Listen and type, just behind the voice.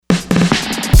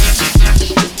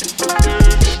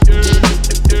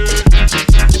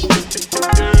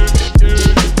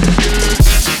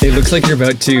looks like you're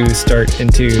about to start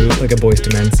into like a Boyz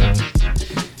II Men song.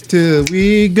 Till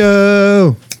we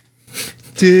go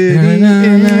to the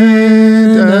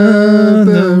end of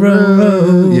the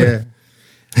road. Yeah.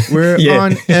 We're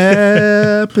on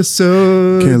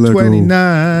episode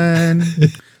 29.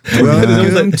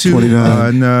 Welcome to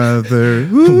 29. another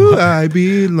Who I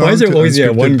Belong to. Why is there always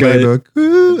one guy?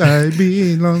 Who I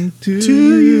belong to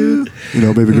you. You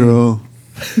know, baby girl.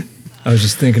 I was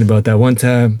just thinking about that one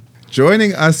time.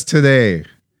 Joining us today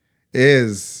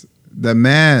is the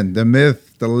man, the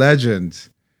myth, the legend,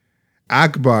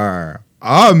 Akbar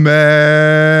Ahmed,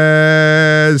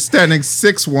 standing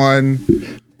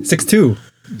 6'1", 6'2",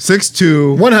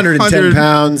 6'2", 110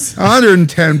 pounds.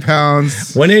 110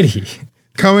 pounds, 180.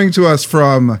 coming to us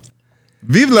from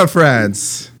Vive la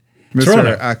France, Mr.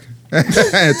 Toronto.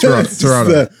 Toronto.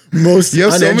 The most You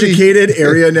have so many- uneducated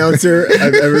arena announcer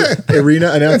I've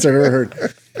ever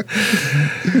heard.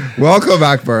 Welcome,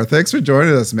 Akbar. Thanks for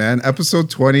joining us, man. Episode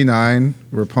 29.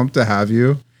 We're pumped to have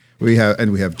you. We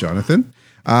have Jonathan.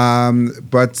 We're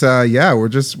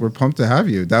pumped to have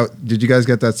you. Did you guys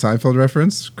get that Seinfeld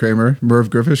reference? Kramer, Merv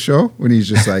Griffith's show, when he's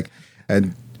just like,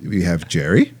 and we have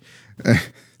Jerry. You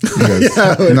guys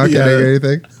not getting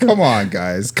anything? Come on,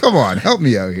 guys. Come on, help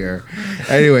me out here.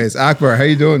 Anyways, Akbar, how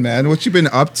you doing, man? What you been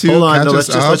up to? Hold on, Catch no, us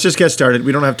let's just get started.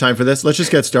 We don't have time for this. Let's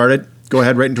just get started. Go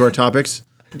ahead, right into our topics.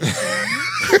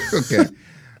 Okay.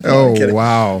 Oh, kidding.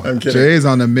 wow. I'm kidding. Jay's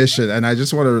on a mission, and I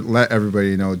just want to let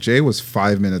everybody know Jay was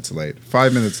 5 minutes late.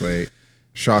 5 minutes late.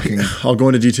 Shocking. I'll go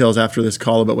into details after this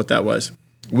call about what that was.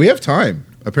 We have time,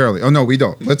 apparently. Oh, no, we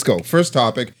don't. Let's go. First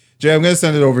topic. Jay, I'm going to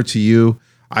send it over to you.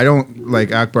 I don't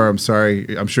like Akbar. I'm sorry.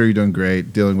 I'm sure you're doing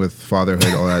great dealing with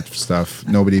fatherhood, all that stuff.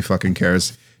 Nobody fucking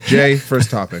cares. Jay,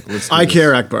 first topic. Let's do I this.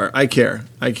 care, Akbar. I care.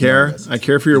 I care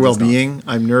for your well-being.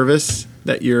 I'm nervous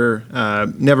that you're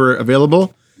never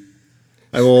available.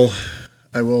 I will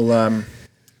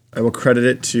credit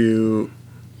it to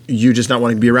you just not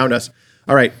wanting to be around us.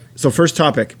 All right. So first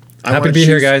topic. Happy to be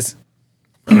here, guys.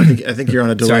 I think you're on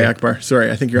a delay, Sorry. Akbar. Sorry,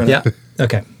 I think you're on. Yeah.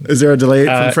 Okay. Is there a delay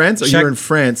from France? Oh, check- you're in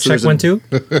France. So Check there's 1, 2.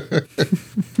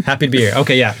 Happy to be here.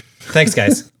 Okay, yeah. Thanks,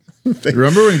 guys.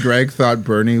 Remember when Greg thought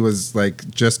Bernie was like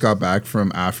just got back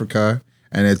from Africa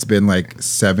and it's been like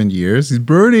 7 years? He's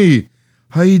Bernie,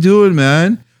 how you doing,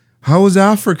 man? How was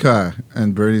Africa?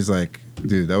 And Bernie's like,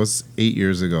 dude, that was 8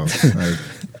 years ago. Like,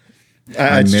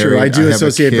 That's true. married, I do I have a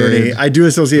associate kid. Bernie. I do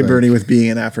associate Bernie with being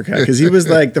in Africa because he was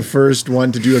like the first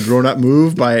one to do a grown-up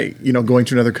move by going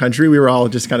to another country. We were all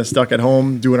just kind of stuck at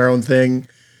home doing our own thing,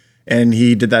 and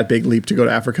he did that big leap to go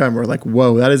to Africa, and we're like,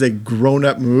 "Whoa, that is a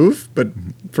grown-up move!" But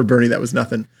for Bernie, that was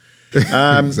nothing.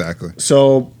 exactly.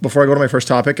 So before I go to my first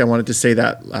topic, I wanted to say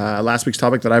that last week's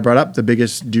topic that I brought up, the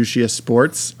biggest douchiest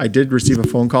sports, I did receive a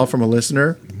phone call from a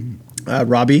listener,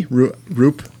 Robbie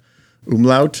Roop.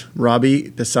 Umlaut. Robbie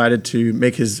decided to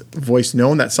make his voice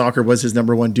known that soccer was his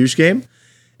number one douche game,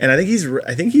 and I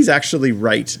think he's actually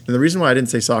right. And the reason why I didn't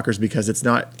say soccer is because it's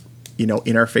not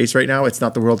in our face right now. It's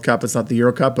not the World Cup. It's not the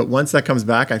Euro Cup. But once that comes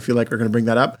back, I feel like we're going to bring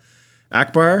that up.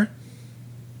 Akbar,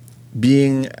 I'm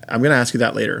going to ask you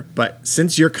that later. But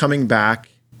since you're coming back,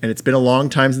 and it's been a long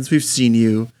time since we've seen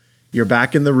you, you're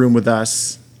back in the room with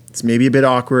us. It's maybe a bit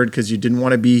awkward because you didn't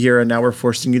want to be here and now we're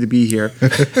forcing you to be here.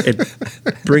 It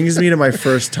brings me to my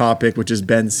first topic, which is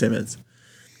Ben Simmons.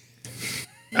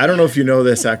 I don't know if you know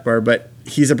this, Akbar, but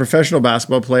he's a professional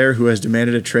basketball player who has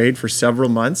demanded a trade for several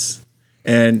months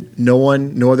and no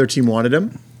other team wanted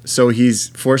him. So he's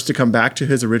forced to come back to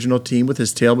his original team with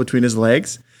his tail between his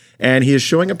legs. And he is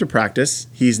showing up to practice.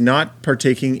 He's not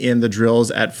partaking in the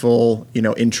drills at full,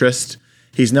 interest.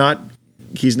 He's not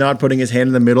putting his hand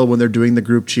in the middle when they're doing the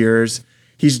group cheers.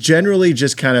 He's generally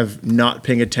just kind of not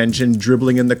paying attention,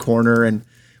 dribbling in the corner. And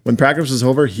when practice was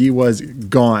over, he was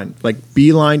gone. Like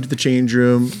beeline to the change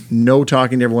room, no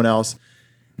talking to everyone else.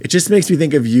 It just makes me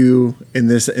think of you in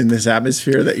this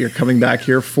atmosphere that you're coming back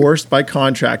here forced by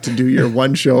contract to do your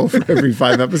one show for every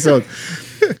 5 episodes.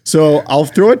 So I'll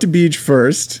throw it to Beej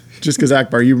first, just because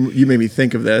Akbar, you made me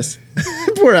think of this.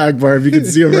 Poor Akbar, if you can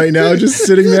see him right now, just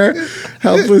sitting there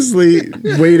helplessly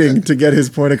waiting to get his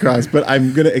point across. But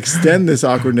I'm going to extend this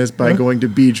awkwardness by going to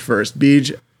Beej first.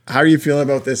 Beej, how are you feeling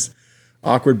about this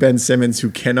awkward Ben Simmons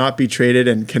who cannot be traded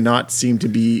and cannot seem to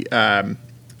be a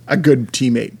good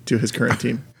teammate to his current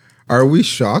team? Are we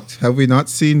shocked? Have we not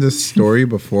seen this story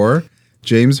before?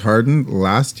 James Harden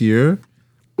last year,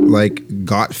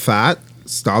 got fat,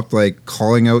 stopped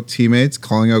calling out teammates,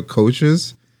 calling out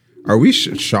coaches. Are we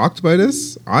shocked by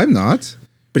this? I'm not.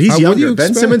 But he's What do younger. you Ben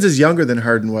expect? Simmons is younger than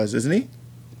Harden was, isn't he?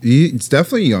 It's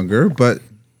definitely younger, but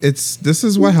this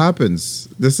is what happens.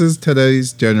 This is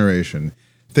today's generation.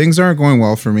 things aren't going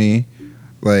well for me,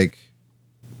 like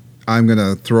I'm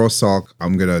gonna throw a sulk.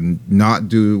 I'm gonna not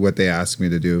do what they ask me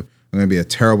to do. I'm gonna be a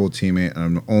terrible teammate, and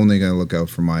I'm only gonna look out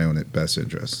for my own best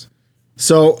interests.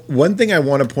 So one thing I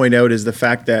want to point out is the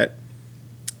fact that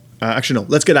actually no,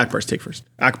 let's get Akbar's take first.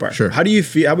 Akbar, Sure. How do you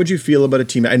feel? How would you feel about a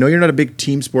team? I know you're not a big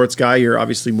team sports guy. You're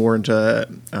obviously more into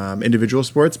individual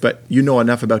sports, but you know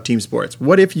enough about team sports.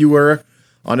 What if you were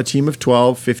on a team of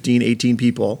 12, 15, 18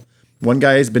 people? One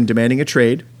guy has been demanding a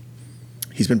trade.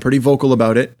 He's been pretty vocal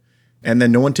about it, and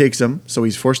then no one takes him, so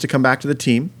he's forced to come back to the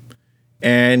team.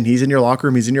 And he's in your locker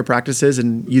room, he's in your practices,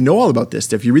 and you know all about this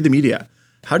stuff. You read the media.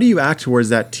 How do you act towards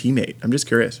that teammate? I'm just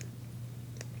curious.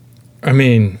 I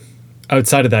mean,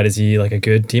 outside of that, is he like a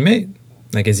good teammate?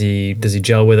 Like, does he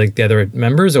gel with like the other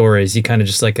members, or is he kind of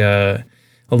just like a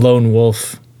lone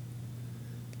wolf?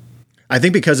 I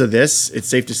think because of this, it's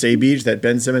safe to say, Beach, that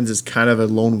Ben Simmons is kind of a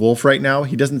lone wolf right now.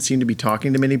 He doesn't seem to be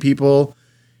talking to many people.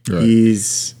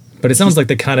 Right. But it sounds like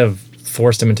they kind of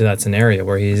forced him into that scenario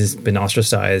where he's been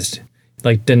ostracized.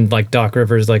 Like, didn't like Doc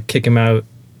Rivers like kick him out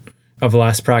of the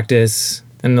last practice?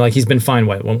 And like he's been fined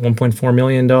what, $1.4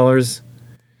 million?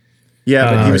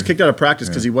 Yeah, but he was kicked out of practice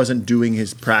because he wasn't doing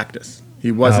his practice.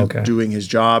 He wasn't okay. doing his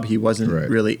job. He wasn't Right.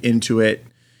 really into it.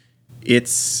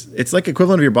 It's like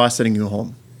equivalent of your boss sending you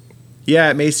home.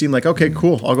 Yeah, it may seem like, okay,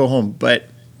 cool, I'll go home. But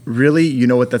really, you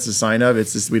know what that's a sign of?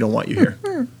 It's just, we don't want you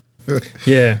here.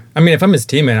 Yeah. I mean, if I'm his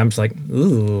teammate, I'm just like,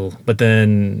 ooh. But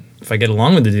then if I get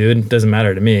along with the dude, it doesn't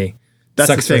matter to me. That's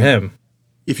Sucks the for thing. him.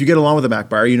 If you get along with a Mac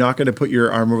Bar, you're not going to put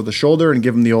your arm over the shoulder and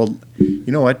give him the old,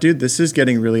 you know what, dude, this is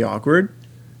getting really awkward.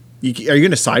 Are you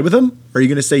going to side with him? Or are you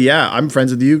going to say, yeah, I'm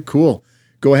friends with you. Cool.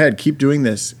 Go ahead. Keep doing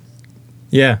this.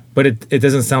 Yeah, but it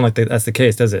doesn't sound like that's the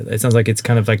case, does it? It sounds like it's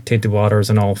kind of like tainted waters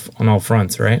on all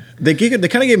fronts, right? They kind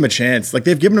of gave him a chance. Like,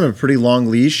 they've given him a pretty long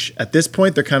leash. At this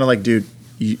point, they're kind of like, dude,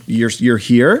 you're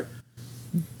here.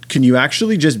 Can you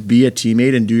actually just be a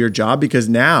teammate and do your job? Because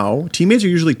now teammates are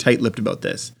usually tight-lipped about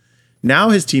this. Now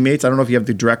his teammates, I don't know if you have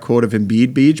the direct quote of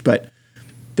Embiid, Beach, but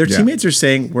their teammates are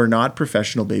saying, we're not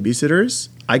professional babysitters.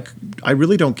 I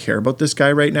really don't care about this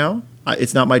guy right now.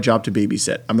 It's not my job to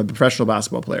babysit. I'm a professional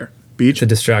basketball player. Beach? It's a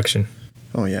distraction.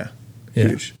 Oh, yeah. Yeah.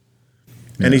 Huge.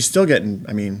 And he's still getting,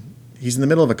 I mean, he's in the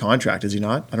middle of a contract, is he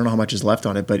not? I don't know how much is left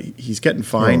on it, but he's getting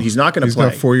fined. He's not going to play.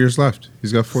 He's got 4 years left.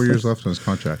 He's got 4 years left on his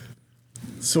contract.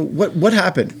 So what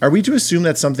happened? Are we to assume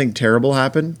that something terrible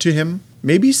happened to him?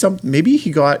 Maybe something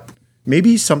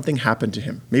happened to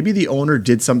him. Maybe the owner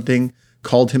did something,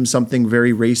 called him something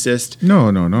very racist. No.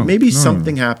 Maybe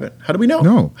something happened. How do we know?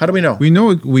 No. How do we know?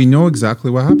 We know exactly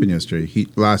what happened yesterday.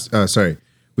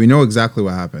 We know exactly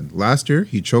what happened. Last year,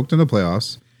 he choked in the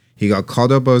playoffs. He got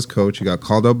called out by his coach. He got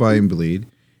called out by Embiid.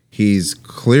 He's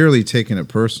clearly taken it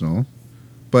personal.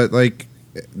 But, like,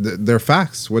 they're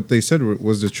facts. What they said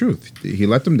was the truth. He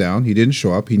let them down. He didn't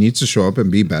show up. He needs to show up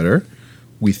and be better.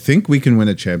 We think we can win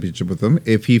a championship with him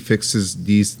if he fixes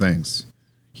these things.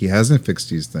 He hasn't fixed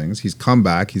these things. He's come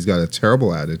back. He's got a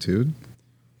terrible attitude.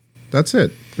 That's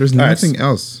it. There's nothing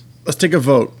else. Let's take a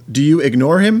vote. Do you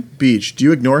ignore him, Beach? Do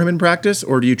you ignore him in practice,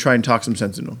 or do you try and talk some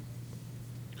sense into him?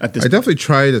 At this I point? definitely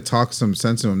try to talk some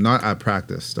sense into him, not at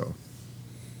practice though.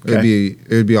 Okay.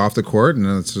 It'd be off the court, and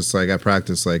then it's just like at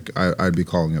practice, like I'd be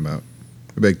calling him out.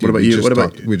 Like, What about you?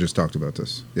 We just talked about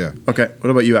this. Yeah. Okay.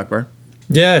 What about you, Akbar?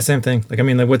 Yeah, same thing. Like, I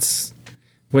mean, like, what's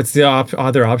the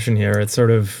other option here? It's sort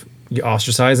of you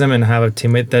ostracize them and have a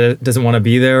teammate that doesn't want to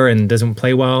be there and doesn't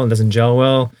play well and doesn't gel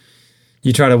well.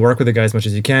 You try to work with the guy as much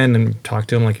as you can and talk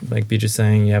to him, like Beach is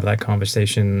saying. You have that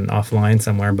conversation offline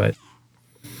somewhere, but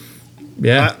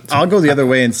yeah, I'll go the other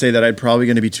way and say that I'm probably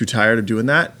going to be too tired of doing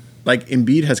that. Like,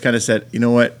 Embiid has kind of said, you know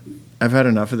what? I've had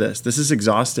enough of this. This is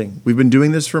exhausting. We've been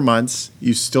doing this for months.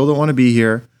 You still don't want to be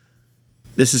here.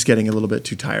 This is getting a little bit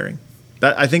too tiring.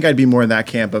 I think I'd be more in that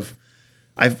camp of,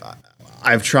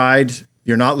 I've tried.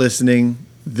 You're not listening.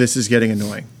 This is getting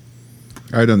annoying.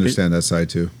 I'd understand that side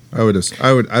too. I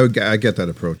get that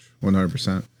approach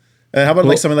 100%. And how about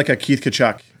like someone like a Keith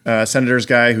Kachuk, Senators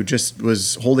guy who just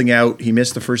was holding out. He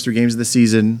missed the first 3 games of the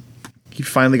season. He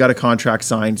finally got a contract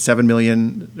signed, $7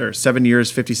 million or 7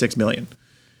 years, $56 million.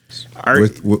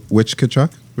 With which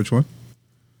Kachuk? Which one?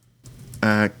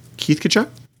 Keith Kachuk,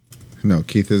 No,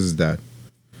 Keith is his dad.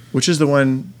 which is the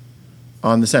one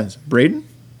on the Sens? Braden?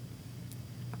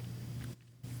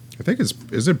 I think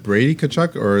is it Brady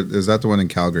Kachuk or is that the one in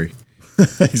Calgary?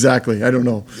 Exactly. I don't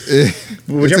know.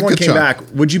 Whichever one came back.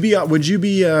 Would you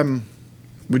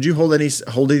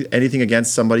hold anything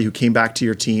against somebody who came back to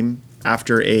your team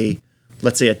after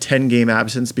let's say a 10-game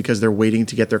absence because they're waiting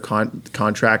to get their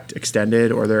contract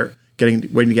extended or they're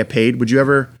waiting to get paid? Would you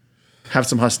ever have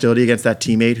some hostility against that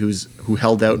teammate who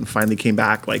held out and finally came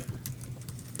back? Like,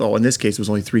 though in this case, it was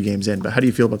only 3 games in. But how do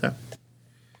you feel about that?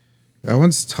 That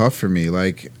one's tough for me.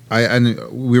 Like and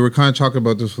we were kind of talking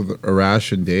about this with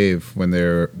Arash and Dave when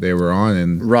they were on,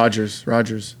 and Rogers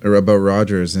about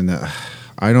Rogers, and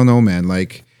I don't know, man.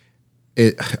 Like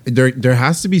there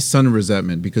has to be some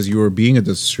resentment because you were being a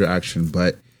distraction,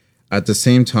 but at the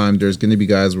same time, there's going to be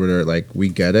guys where they're like, we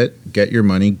get it, get your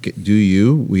money, do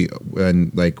you?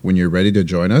 And like when you're ready to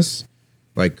join us,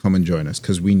 like come and join us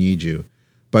because we need you.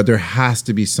 But there has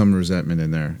to be some resentment in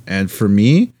there, and for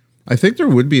me, I think there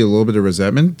would be a little bit of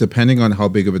resentment depending on how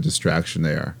big of a distraction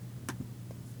they are.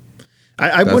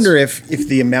 I wonder if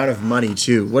the amount of money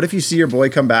too. What if you see your boy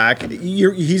come back,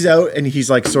 he's out and he's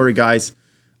like, sorry guys,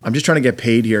 I'm just trying to get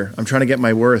paid here. I'm trying to get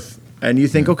my worth. And you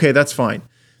think, okay, that's fine.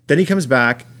 Then he comes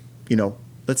back,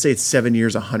 let's say it's 7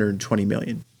 years, 120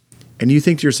 million. And you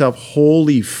think to yourself,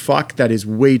 holy fuck, that is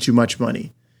way too much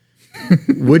money.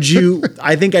 Would you?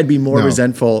 I think I'd be more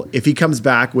resentful if he comes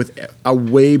back with a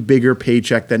way bigger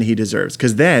paycheck than he deserves,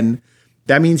 because then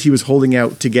that means he was holding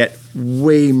out to get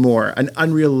way more, an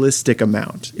unrealistic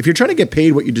amount. If you're trying to get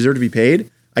paid what you deserve to be paid,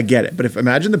 I get it. But if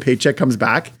imagine the paycheck comes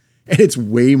back and it's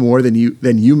way more than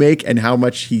you make and how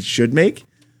much he should make,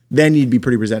 then you'd be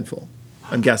pretty resentful.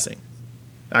 I'm guessing.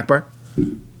 Akbar?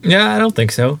 Yeah, I don't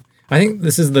think so. I think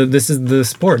this is the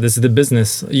sport. This is the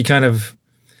business.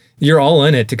 You're all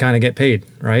in it to kind of get paid,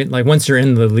 right? Like once you're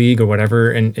in the league or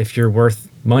whatever, and if you're worth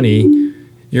money,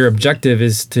 your objective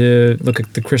is to look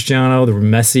at the Cristiano, the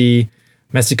Messi.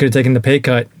 Messi could have taken the pay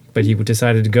cut, but he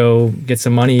decided to go get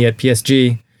some money at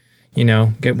PSG. You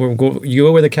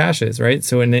go where the cash is, right?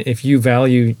 So, if you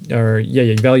value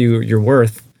you value your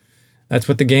worth, that's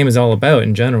what the game is all about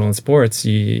in general. In sports,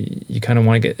 you kind of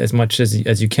want to get as much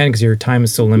as you can because your time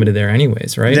is so limited there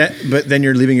anyways, right? But then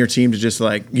you're leaving your team to just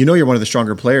like, you're one of the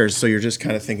stronger players. So you're just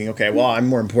kind of thinking, okay, well, I'm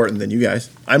more important than you guys.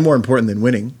 I'm more important than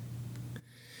winning.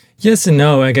 Yes and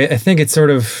no. Like, I think it's sort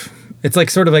of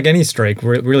like any strike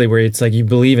where it's like you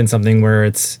believe in something where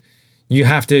it's, you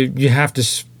have to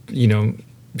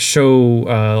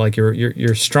show like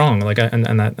you're strong, like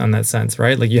on that sense,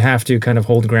 right? Like you have to kind of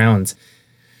hold grounds.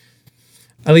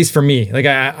 At least for me, like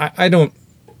I'm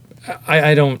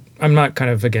not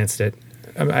kind of against it.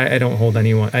 I don't hold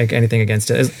anything against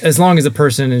it as long as the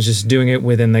person is just doing it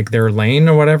within like their lane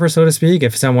or whatever, so to speak.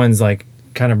 If someone's like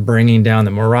kind of bringing down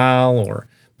the morale or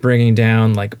bringing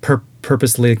down like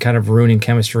purposely kind of ruining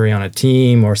chemistry on a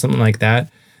team or something like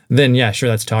that, then yeah, sure,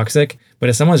 that's toxic. But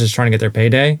if someone's just trying to get their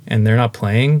payday and they're not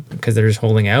playing because they're just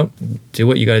holding out, do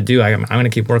what you got to do. I'm going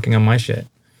to keep working on my shit.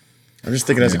 I'm just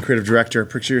thinking as a creative director,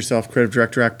 picture yourself creative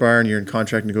director Akbar, and you're in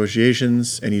contract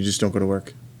negotiations and you just don't go to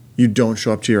work. You don't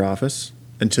show up to your office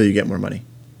until you get more money.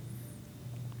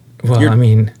 Well,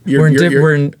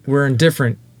 we're in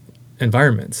different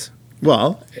environments.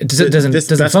 Well,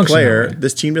 doesn't function.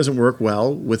 This team doesn't work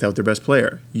well without their best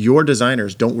player. Your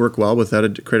designers don't work well without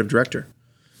a creative director.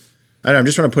 I'm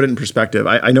just trying to put it in perspective.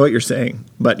 I know what you're saying,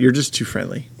 but you're just too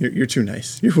friendly. You're too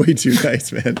nice. You're way too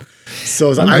nice, man.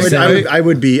 So I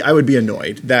would be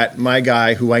annoyed that my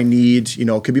guy who I need,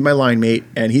 could be my line mate,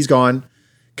 and he's gone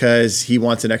because he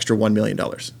wants an extra $1 million.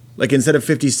 Like instead of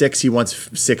 56, he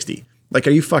wants 60. Like,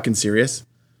 are you fucking serious?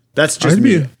 That's just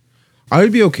me. I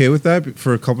would be okay with that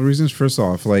for a couple of reasons. First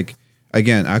off, like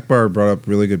again, Akbar brought up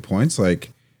really good points. Like,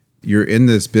 you're in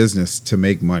this business to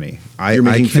make money. You're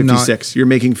making 56. You're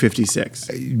making 56.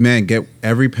 Man, get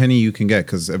every penny you can get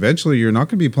because eventually you're not going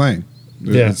to be playing.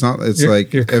 Yeah. It's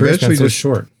like your eventually just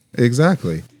short.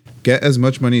 Exactly. Get as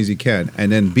much money as you can,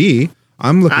 and then B,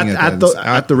 I'm looking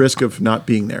at the risk of not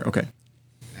being there. Okay.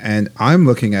 And I'm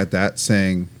looking at that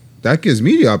saying that gives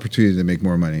me the opportunity to make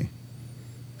more money.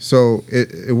 So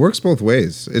it works both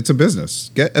ways. It's a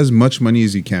business. Get as much money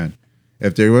as you can.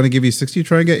 If they want to give you 60,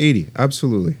 try and get 80.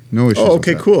 Absolutely. No issues. Oh,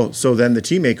 okay, cool. So then the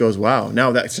teammate goes, wow,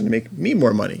 now that's going to make me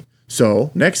more money.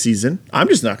 So next season, I'm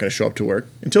just not going to show up to work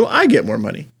until I get more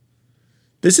money.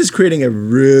 This is creating a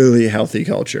really healthy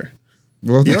culture.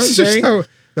 Well,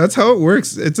 that's how it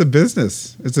works. It's a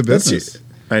business. It's a business.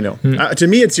 I know. To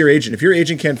me, it's your agent. If your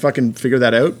agent can't fucking figure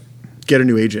that out, get a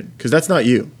new agent because that's not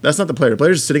you. That's not the player. The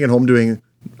player's sitting at home doing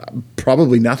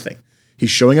probably nothing.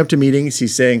 He's showing up to meetings.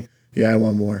 He's saying, yeah, I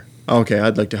want more. Okay,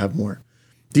 I'd like to have more.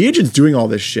 The agent's doing all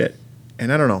this shit.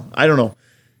 And I don't know.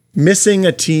 Missing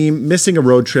a team, missing a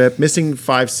road trip, missing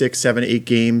 5, 6, 7, 8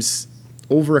 games,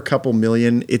 over a couple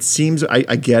million. It seems,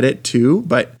 I get it too,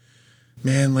 but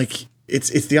man, like it's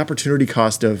the opportunity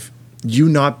cost of you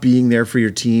not being there for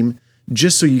your team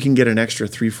just so you can get an extra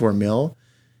 3, 4 mil.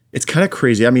 It's kind of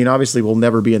crazy. I mean, obviously we'll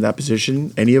never be in that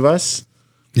position, any of us.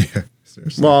 Yeah.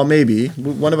 Seriously. Well, maybe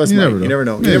one of us. You might. never know. You never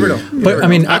know. You Maybe. never know. You But, never I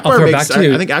mean, know. I'll Akbar throw it makes, back to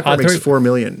you. I think Akbar I'll makes throw- $4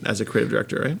 million as a creative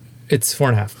director, right? It's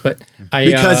 4.5, but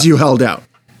Because you held out.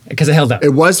 because I held out.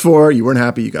 It was 4. You weren't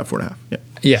happy. You got 4.5. Yeah.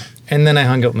 Yeah, and then I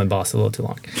hung out with my boss a little too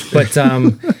long. But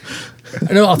no,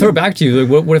 I'll throw it back to you.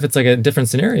 Like, what if it's like a different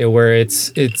scenario where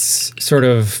it's sort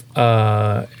of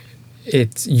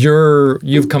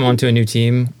you've come onto a new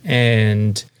team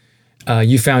and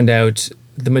you found out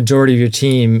the majority of your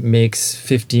team makes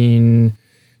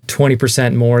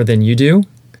 15-20% more than you do,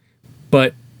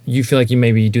 but you feel like you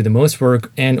maybe do the most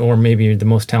work and or maybe you're the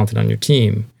most talented on your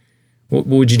team. What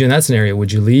would you do in that scenario?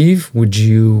 Would you leave? Would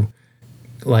you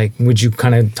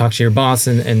kind of talk to your boss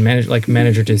and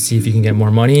manager to see if you can get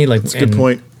more money? That's a good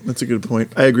point. That's a good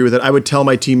point. I agree with that. I would tell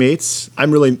my teammates, I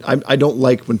don't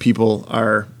like when people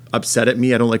are upset at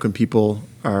me. I don't like when people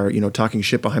are, talking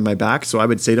shit behind my back. So I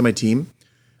would say to my team,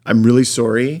 I'm really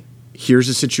sorry. Here's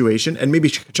the situation. And maybe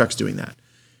Chuck's doing that.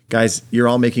 Guys, you're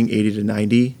all making 80 to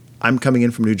 90. I'm coming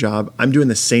in from a new job. I'm doing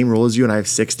the same role as you and I have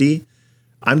 60.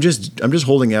 I'm just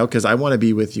holding out because I want to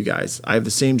be with you guys. I have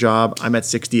the same job. I'm at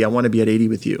 60. I want to be at 80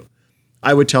 with you.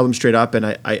 I would tell them straight up, and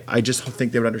I just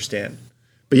think they would understand.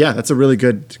 But yeah, that's a really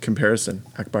good comparison,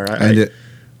 Akbar. And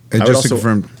just to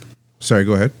confirm, sorry,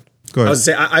 go ahead. Go ahead. I was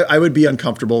saying I would be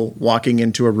uncomfortable walking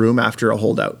into a room after a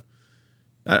holdout.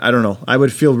 I don't know. I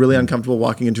would feel really uncomfortable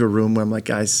walking into a room where I'm like,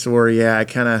 guys, sorry,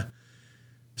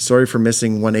 sorry for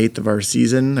missing 1/8 of our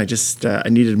season. I just I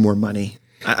needed more money.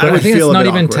 I think it's not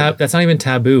even that's not even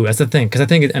taboo. That's the thing, because I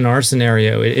think in our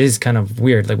scenario it is kind of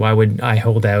weird. Like, why would I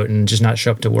hold out and just not show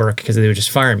up to work because they would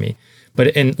just fire me? But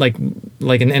in like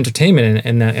in entertainment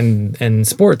and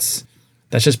sports,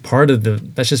 that's just part of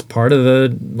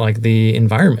the like the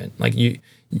environment. Like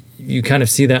you kind of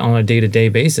see that on a day-to-day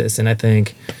basis, and I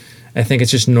think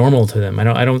it's just normal to them.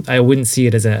 I wouldn't see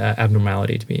it as an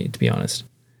abnormality to be honest.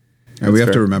 And we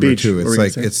have to remember Beach, too. what It's were you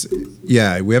like gonna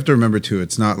we have to remember too.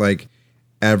 It's not like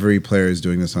every player is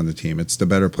doing this on the team. It's the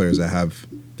better players that have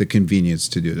the convenience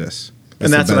to do this.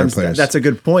 And that's that's a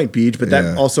good point, Beach. But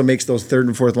that also makes those third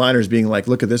and fourth liners being like,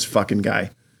 look at this fucking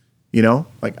guy.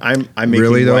 Like I'm making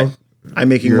really though. I'm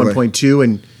making You're 1.2,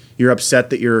 and you're upset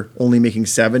that you're only making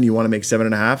 7. You want to make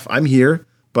 7.5. I'm here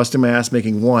busting my ass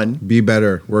making 1. Be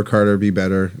better, work harder, be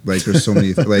better. Like there's so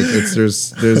many like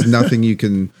there's nothing you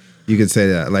can say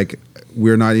that. Like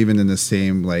we're not even in the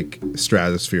same like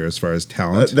stratosphere as far as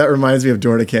talent. That reminds me of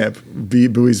Dornicamp,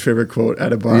 Bowie's favorite quote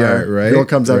at a bar. Yeah, right. Girl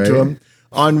comes up to him.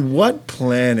 On what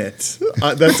planet?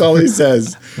 That's all he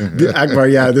says. Akbar,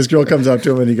 this girl comes up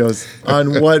to him and he goes,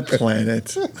 on what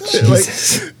planet? Like,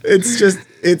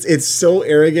 it's so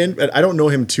arrogant. And I don't know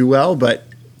him too well, but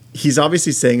he's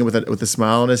obviously saying it with a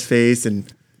smile on his face, and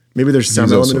maybe there's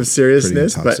some element of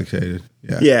seriousness. Pretty intoxicated.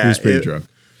 But yeah, he was pretty drunk.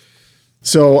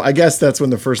 So I guess that's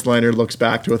when the first liner looks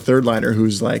back to a third liner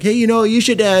who's like, hey, you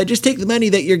should just take the money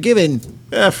that you're given.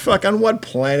 Fuck, on what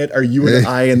planet are you and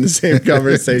I in the same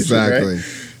conversation? Exactly. Right?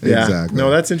 Yeah. Exactly.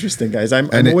 No, that's interesting, guys. I'm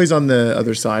always on the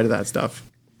other side of that stuff.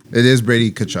 It is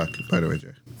Brady Tkachuk, by the way,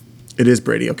 Jay. It is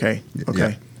Brady. Okay.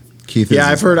 Yeah. Keith.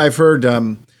 I've heard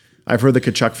the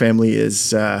Tkachuk family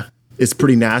is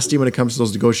pretty nasty when it comes to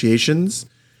those negotiations.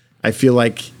 I feel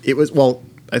like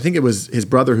I think it was his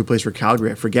brother who plays for Calgary.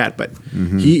 I forget, but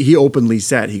he openly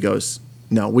said, he goes,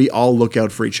 no, we all look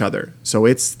out for each other. So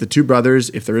it's the two brothers,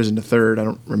 if there isn't a third, I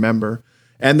don't remember,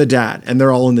 and the dad, and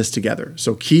they're all in this together.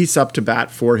 So Keith's up to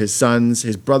bat for his sons,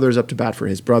 his brother's up to bat for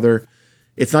his brother.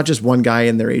 It's not just one guy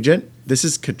and their agent. This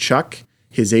is Tkachuk,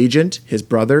 his agent, his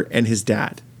brother, and his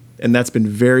dad. And that's been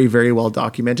very, very well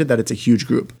documented that it's a huge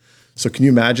group. So can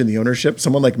you imagine the ownership?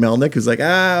 Someone like Melnick who's like,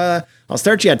 I'll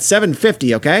start you at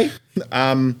 $750, okay?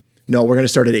 No, we're going to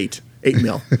start at 8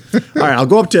 mil. All right, I'll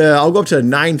go up to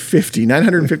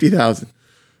 $950,000.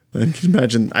 And can you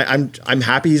imagine? I'm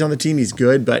happy he's on the team. He's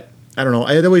good, but I don't know.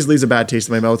 It always leaves a bad taste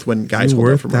in my mouth when guys hold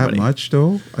out for more that money. much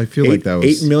though? I feel like that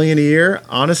was $8 million a year.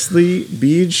 Honestly,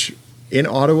 Beach in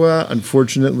Ottawa,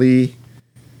 unfortunately,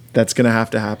 that's going to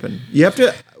happen.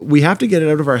 We have to get it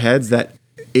out of our heads that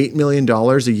 $8 million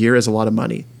a year is a lot of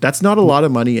money. That's not a lot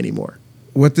of money anymore.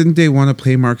 What didn't they want to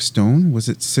play Mark Stone? Was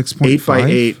it 6.5? 8 by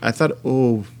 8. I thought,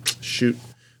 shoot.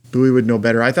 Bowie would know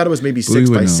better. I thought it was maybe 6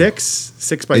 by 6.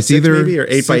 6 by 6 maybe, or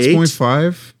 8 by 8.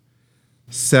 6.5,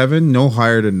 7, no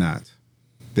higher than that.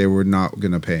 They were not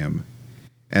going to pay him.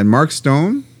 And Mark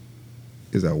Stone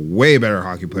is a way better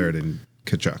hockey player than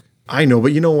Tkachuk. I know,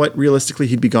 but you know what? Realistically,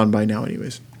 he'd be gone by now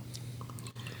anyways.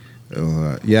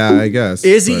 Yeah, I guess.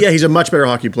 Is he? Yeah, he's a much better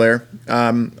hockey player.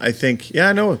 I think.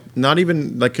 Yeah, no, not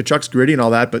even like Kachuk's gritty and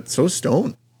all that, but so is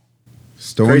Stone.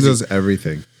 Stone Crazy. does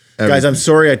everything. Guys, I'm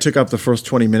sorry I took up the first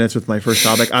 20 minutes with my first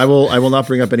topic. I will not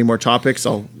bring up any more topics.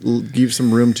 I'll give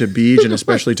some room to Beej and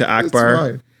especially to Akbar.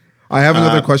 Fine. I have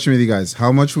another question with you guys.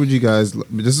 How much would you guys?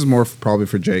 This is more probably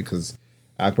for Jake because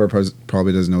Akbar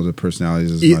probably doesn't know the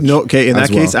personalities as much. No, okay. In that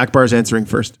case, well. Akbar's answering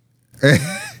first.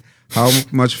 How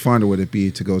much fun would it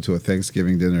be to go to a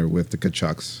Thanksgiving dinner with the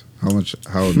Kachucks?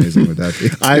 How amazing would that be?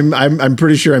 I'm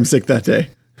pretty sure I'm sick that day.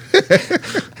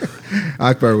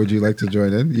 Akbar, would you like to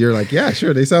join in? You're like, yeah,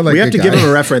 sure. They sound like We have to good give guys. him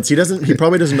a reference. He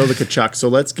probably doesn't know the Kachuk, so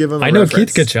let's give him. I know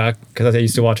Keith Kachuk because I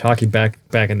used to watch hockey back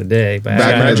in the day. But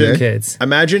Back in the day? kids.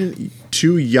 Imagine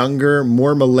two younger,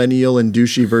 more millennial and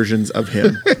douchey versions of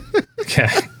him. Okay.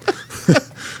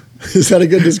 Is that a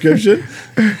good description?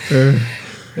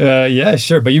 Yeah,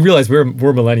 sure. But you realize we're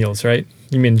millennials, right?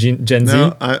 You mean Gen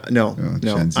Z? No.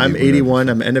 Gen Z, I'm whatever. 81.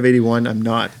 I'm end of 81. I'm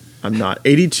not.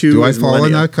 82. Do I is fall on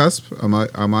millennial. that cusp? Am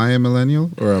I a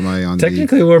millennial or am I on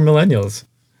Technically, we're millennials.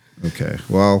 Okay.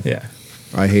 Well, Yeah.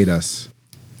 I hate us.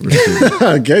 We're stupid,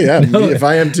 Okay, yeah. If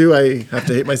I am too, I have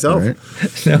to hate myself. right?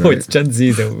 No, Right. it's Gen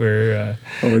Z that we're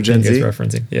We're Gen you guys Z.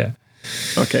 referencing. Yeah.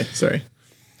 Okay, sorry.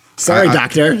 Sorry,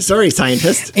 doctor. Sorry,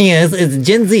 scientist. Yes, it's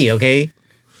Gen Z. Okay.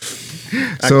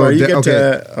 Akbar, you get okay.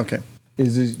 to. Okay.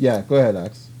 Yeah, go ahead,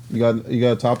 Ax. You got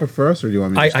a topic for us, or do you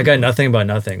want me? I got nothing about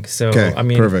nothing. So Okay, I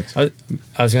mean, perfect.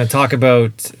 I was going to talk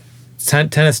about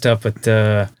tennis stuff, but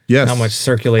Yes. not much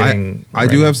circulating. I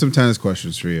do have some tennis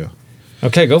questions for you.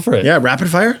 Okay, go for it. Yeah, rapid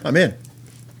fire. I'm in.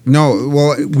 No,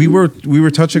 well, we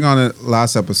were touching on it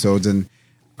last episodes, and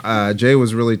Jay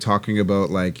was really talking about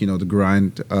the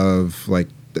grind of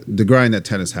the grind that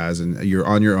tennis has, and you're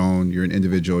on your own, you're an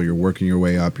individual, you're working your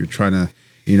way up, you're trying to,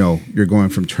 you're going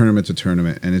from tournament to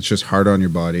tournament, and it's just hard on your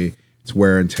body, it's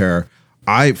wear and tear.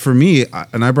 I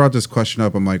brought this question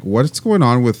up. I'm like, what's going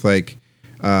on with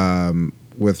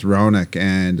with Raonic,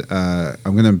 and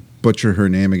I'm gonna butcher her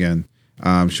name again.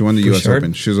 She won the U.S. Bouchard?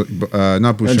 Open. She's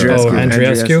not Bouchard.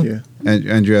 Andreescu?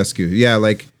 Andreescu. Yeah,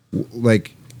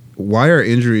 why are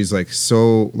injuries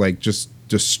so just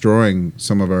destroying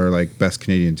some of our best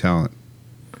Canadian talent?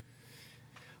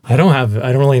 I don't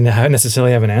really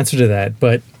necessarily have an answer to that,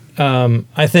 but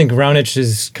I think Raonic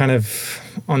is kind of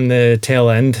on the tail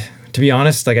end. To be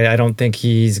honest, I don't think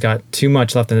he's got too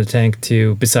much left in the tank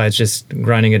besides just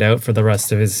grinding it out for the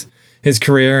rest of his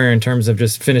career in terms of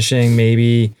just finishing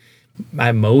maybe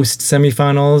at most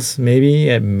semifinals,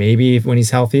 maybe when he's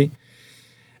healthy.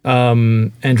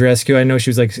 Andreescu, I know she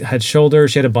was had shoulder.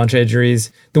 She had a bunch of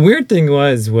injuries. The weird thing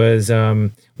was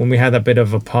when we had that bit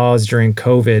of a pause during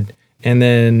COVID, and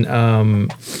then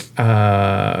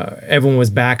everyone was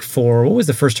back for what was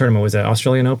the first tournament? Was it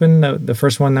Australian Open? The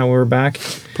first one that we were back?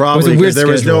 Probably It was a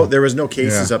weird schedule. there was no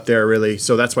cases Yeah. up there really,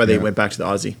 so that's why they went back to the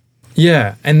Aussie.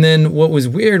 Yeah, and then what was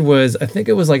weird was I think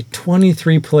it was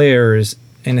 23 players,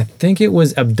 and I think it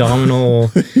was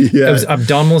abdominal. Yeah. It was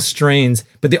abdominal strains,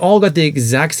 but they all got the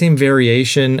exact same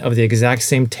variation of the exact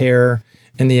same tear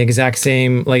and the exact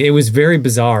same. It was very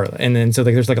bizarre. And then so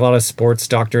there's a lot of sports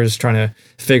doctors trying to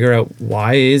figure out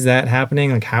why is that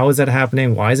happening? How is that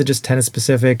happening? Why is it just tennis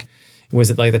specific?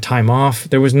 Was it the time off?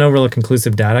 There was no real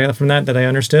conclusive data from that I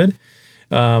understood.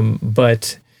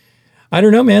 But I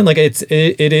don't know, man.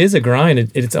 It is a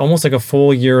grind. It's almost like a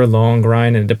full year long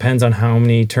grind, and it depends on how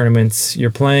many tournaments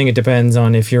you're playing. It depends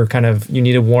on if you're you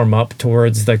need to warm up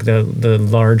towards the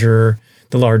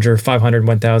larger 500,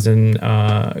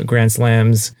 1,000 Grand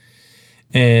Slams,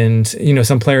 and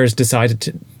some players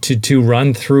decide to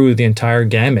run through the entire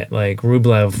gamut. Like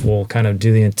Rublev will kind of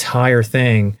do the entire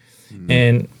thing,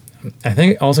 and I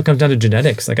think it also comes down to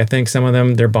genetics. I think some of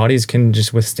them, their bodies can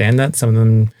just withstand that. Some of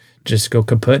them just go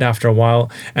kaput after a while.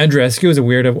 Andreescu is a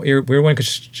weird one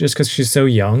just because she's so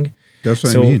young. That's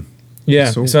what I mean. Yeah.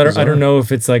 It's so So I bizarre. don't know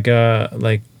if it's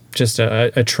just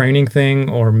a training thing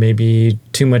or maybe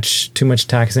too much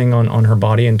taxing on her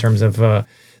body in terms of the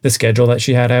schedule that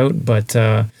she had out. But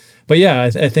yeah,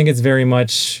 I think it's very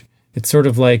much, it's sort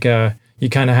of you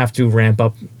kind of have to ramp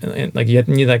up, and you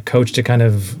need that coach to kind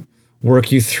of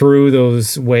work you through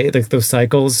those those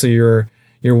cycles. So you're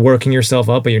working yourself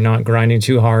up, but you're not grinding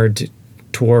too hard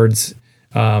towards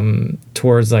a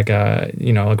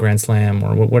Grand Slam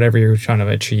or whatever you're trying to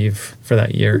achieve for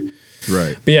that year.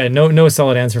 Right. But yeah, no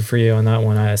solid answer for you on that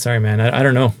one. Sorry, man. I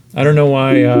don't know. I don't know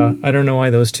why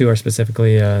those two are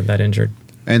specifically that injured.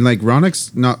 And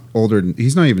Raonic's not older.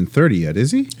 He's not even 30 yet,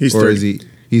 is he? He's or 30. is he?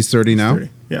 He's 30 now. 30.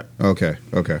 Yeah. Okay.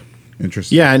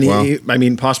 Interesting. Yeah, and Wow.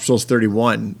 Pospisil's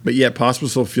 31, but yet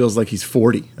Pospisil feels like he's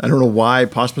 40. I don't know why.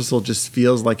 Pospisil just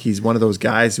feels like he's one of those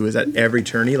guys who is at every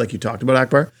tourney, like you talked about,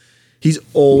 Akbar. He's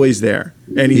always there,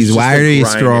 and he's just wiry, grinding.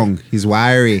 strong. He's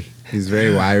wiry. He's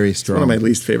very wiry, One strong. of my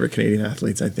least favorite Canadian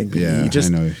athletes, I think. Yeah, He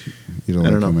just, I know. You don't I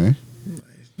like don't him, know. eh?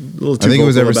 a little too I think it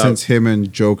was vocal ever about- since him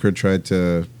and Joker tried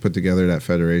to put together that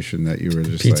federation that you were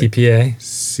just like, PTPA.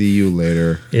 see you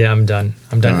later. Yeah, I'm done.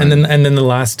 Done. And then the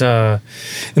last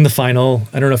in the final,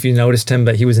 I don't know if you noticed him,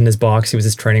 but he was in his box. He was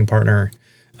his training partner.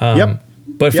 Yep.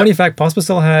 But Yep. funny fact,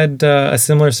 Pospisil had a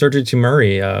similar surgery to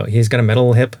Murray. He's got a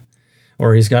metal hip,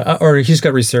 or he's got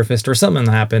resurfaced, or something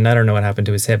happened. I don't know what happened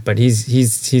to his hip, but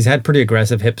he's had pretty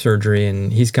aggressive hip surgery,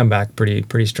 and he's come back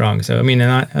pretty strong. So I mean, in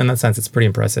that sense, it's pretty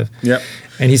impressive. Yep.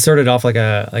 And he started off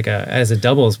as a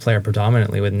doubles player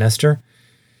predominantly with Nestor,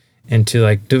 and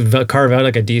to carve out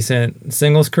like a decent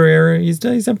singles career, he's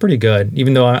done pretty good.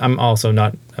 Even though I'm also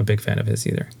not a big fan of his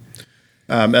either.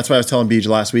 That's why I was telling Beej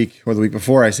last week or the week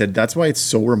before. I said that's why it's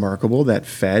so remarkable that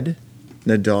Fed,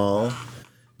 Nadal,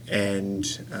 and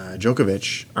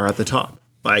Djokovic are at the top.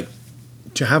 Like,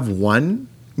 to have one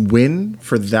win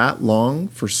for that long,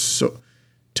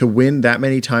 to win that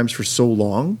many times for so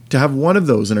long, to have one of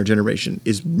those in our generation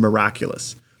is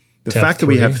miraculous. The To have fact that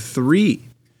we three. have three,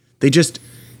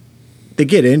 they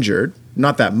get injured,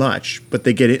 not that much, but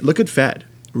they get it. Look at Fed,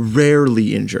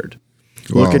 rarely injured.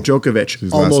 Look Well, at Djokovic,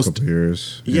 These last almost. couple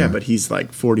years. Yeah, but he's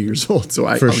like 40 years old, so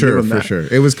I'll for give sure, him for that. sure.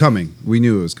 It was coming. We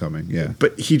knew it was coming. Yeah.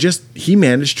 But he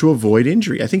managed to avoid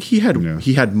injury. I think he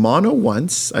had mono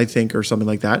once, I think, or something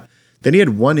like that. Then he had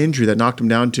one injury that knocked him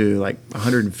down to like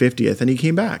 150th, and he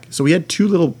came back. So he had two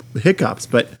little hiccups,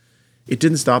 but it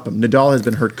didn't stop him. Nadal has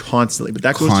been hurt constantly, but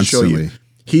that goes to show you Constantly.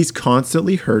 he's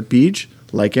constantly hurt, Beej,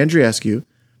 like Andreescu,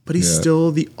 but he's Yeah.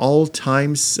 still the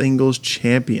all-time singles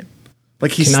champion.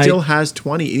 Like he Can I- still has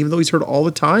 20, even though he's hurt all the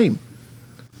time.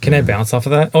 Can I bounce off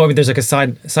of that? Oh, I mean, there's like a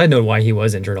side note why he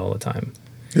was injured all the time.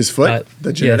 His foot, the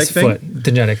Yeah, genetic his thing. foot,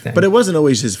 the genetic thing. But it wasn't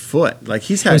always his foot. Like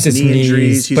he's had was his knee knees,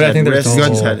 injuries. He's but I had think there was wrists. the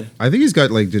He's whole- had, I think he's got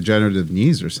like degenerative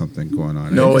knees or something going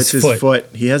on. no, right? it's His his foot. foot.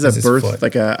 He has It's a his birth, foot.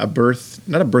 like a birth,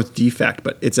 not a birth defect,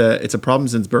 but it's a problem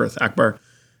since birth. Akbar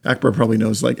probably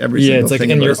knows like every yeah, single it's like thing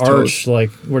in about your his toes. arch,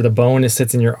 like where the bone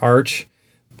sits in your arch.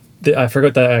 I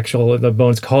forgot the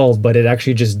bone's called, but it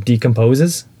actually just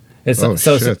decomposes. It's Oh,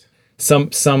 so shit.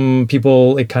 some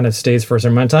people it kind of stays for a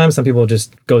certain amount of time. Some people it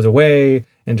just goes away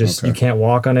and just Okay. you can't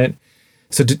walk on it.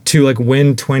 So to like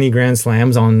win 20 Grand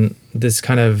Slams on this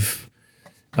kind of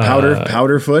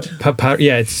powder foot.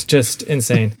 yeah, it's just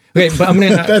insane. Okay, but I'm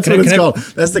gonna. That's can I- what it's can I- called.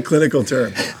 That's the clinical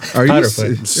term. Are powder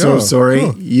se- foot. So Oh, sorry,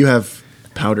 oh. you have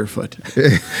powder foot.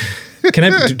 Can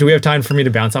I? Do we have time for me to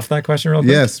bounce off that question real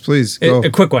quick? Yes, please A, go. a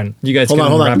quick one. You guys Hold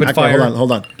can on. rapid Akbar, fire.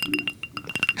 hold on.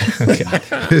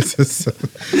 This is so-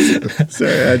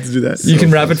 Sorry, I had to do that. You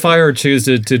can rapid fire or choose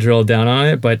to drill down on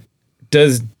it. But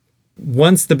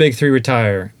once the big three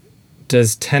retire,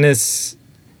 does tennis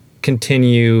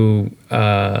continue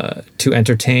to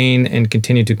entertain and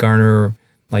continue to garner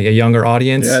like a younger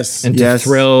audience Yes, and to yes,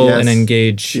 thrill yes. and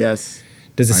engage? Yes.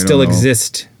 Does it I don't still know.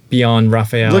 exist beyond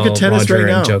Rafael, Look at tennis Roger, right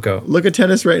now. and Joko? Look at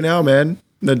tennis right now, man.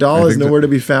 Nadal is think nowhere to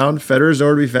be found. Federer's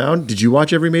nowhere to be found. Did you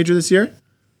watch every major this year?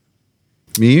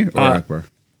 me or Akbar?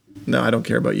 No, I don't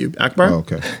care about you. Akbar? Oh,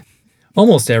 okay.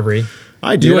 Almost every.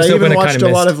 I did. US I Open even I watched kinda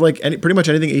a lot missed. of like pretty much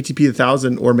anything ATP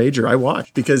 1000 or major I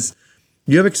watched because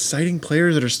you have exciting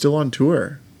players that are still on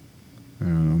tour. I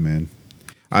don't know, man.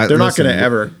 They're not Listen, going to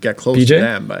ever get close BJ? to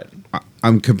them, but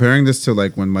I'm comparing this to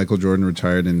like when Michael Jordan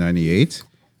retired in '98.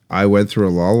 I went through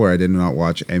a lull where I did not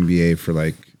watch NBA for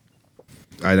like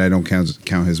I don't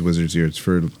count his Wizards years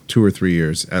for 2 or 3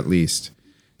 years at least.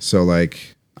 So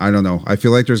like I don't know. I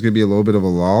feel like there's gonna be a little bit of a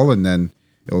lull and then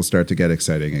it'll start to get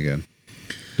exciting again.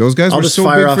 Those guys I'll were just so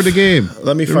fire big off for the game.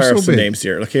 Let me They were fire so off some big. names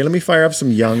here. Okay, let me fire off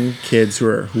some young kids who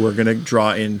are going to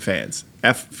draw in fans.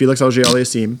 Felix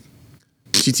Auger-Aliassime,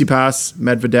 Tsitsipas,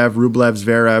 Medvedev, Rublev,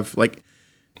 Zverev, like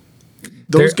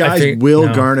those There- I guys think- will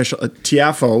no. garnish.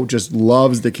 Tiafoe just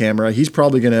loves the camera. He's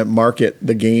probably going to market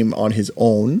the game on his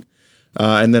own.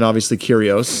 And then obviously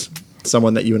Kyrgios,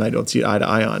 someone that you and I don't see eye to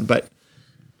eye on. But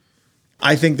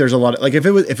I think there's a lot of, like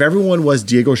if everyone was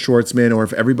Diego Schwartzman or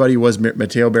if everybody was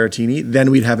Matteo Berrettini,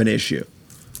 then we'd have an issue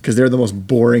because they're the most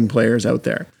boring players out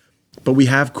there. But we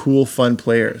have cool, fun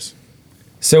players.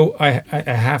 So I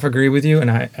half agree with you,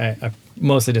 and I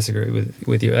mostly disagree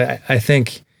with you. I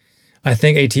think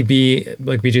ATP,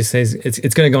 like BJ says,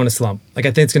 it's going to go in a slump. Like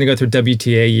I think it's going to go through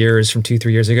WTA years from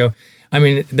 2-3 years ago. I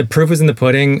mean, the proof is in the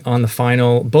pudding on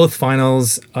both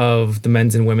finals of the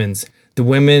men's and women's. The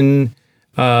women,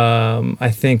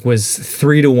 I think, was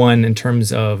 3-1 in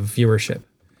terms of viewership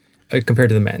compared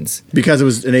to the men's, Because it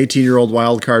was an 18-year-old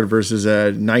wild card versus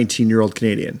a 19-year-old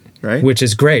Canadian, right? which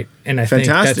is great. And I think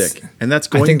Fantastic. And that's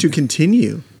going think- to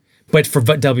continue. But for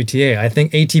WTA, I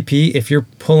think ATP, if you're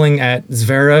pulling at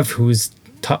Zverev, who's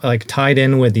tied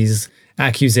in with these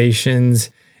accusations,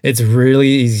 it's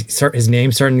really his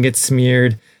name's starting to get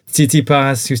smeared.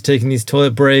 Tsitsipas, who's taking these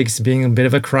toilet breaks, being a bit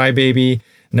of a crybaby.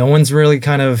 No one's really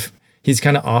he's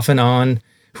kind of off and on.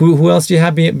 Who else do you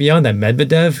have beyond that?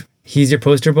 Medvedev, he's your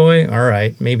poster boy. All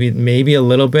right, maybe a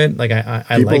little bit. Like I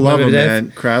People like love Medvedev. him,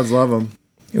 man. Crowds love him.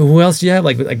 Who else do you have?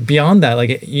 Like beyond that,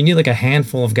 like you need like a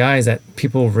handful of guys that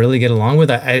people really get along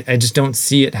with. I just don't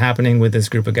see it happening with this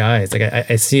group of guys. Like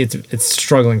I see it's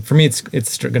struggling. For me, it's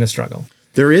going to struggle.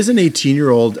 There is an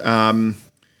 18-year-old.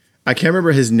 I can't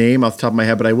remember his name off the top of my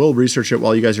head, but I will research it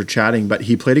while you guys are chatting. But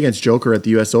he played against Joker at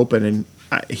the U.S. Open, and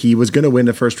he was going to win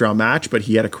the first round match, but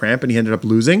he had a cramp and he ended up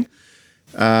losing.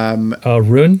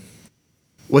 Rune?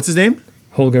 What's his name?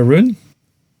 Holger Rune?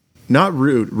 Not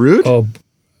Rude. Rude? Oh,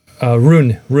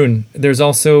 Rune. There's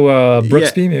also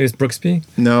Brooksby. Maybe it's Brooksby.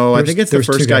 No, I think it's the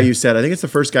first guy guys. you said. I think it's the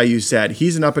first guy you said.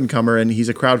 He's an up-and-comer, and he's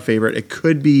a crowd favorite. It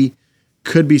could be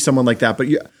someone like that. But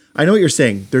I know what you're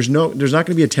saying. There's not going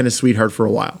to be a tennis sweetheart for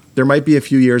a while. There might be a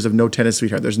few years of no tennis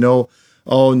sweetheart. There's no,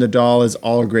 Nadal is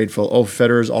all grateful.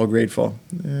 Federer is all grateful.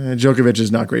 Djokovic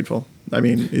is not grateful. I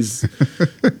mean, his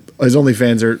only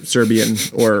fans are Serbian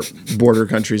or border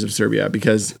countries of Serbia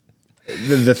because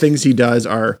the things he does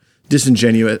are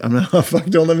disingenuous. I'm not. Fuck!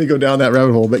 Don't let me go down that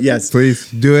rabbit hole. But yes,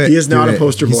 Please do it. He is not Do a it.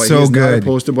 poster boy. He's so he is good. not a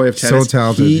poster boy of tennis. So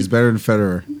talented. He's better than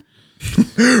Federer.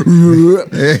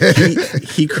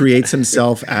 He creates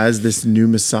himself as this new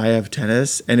messiah of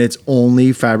tennis, and it's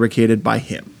only fabricated by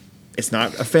him. It's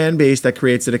not a fan base that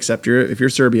creates it, except if you're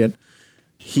Serbian.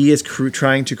 He is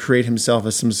trying to create himself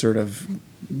as some sort of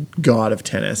god of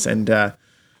tennis, and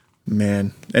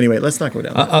man. Anyway, let's not go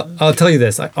down. I'll tell you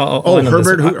this. I'll end on this.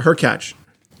 Herbert Hurkacz.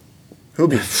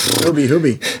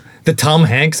 Hoobie. The Tom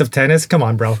Hanks of tennis. Come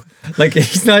on, bro. Like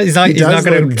he's not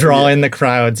going to draw in the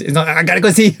crowds. I gotta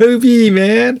go see Hoobie,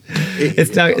 man.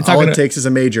 It's not All gonna, it takes is a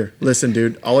major. Listen,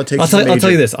 dude. All it takes is I'll a major. tell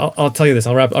you this. I'll tell you this.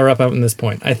 I'll wrap up on this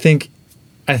point. I think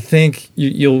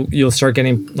you'll start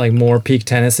getting like more peak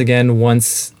tennis again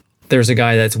once there's a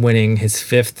guy that's winning his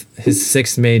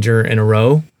sixth major in a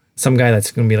row. Some guy that's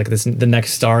going to be like the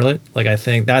next starlet. Like I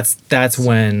think that's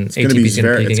when ATP's going to peak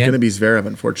again. It's going to be Zverev,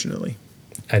 unfortunately.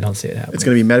 I don't see it happening. It's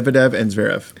going to be Medvedev and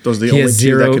Zverev. Those are the only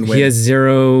two that can win. He has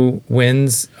 0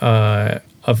 wins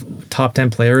of top 10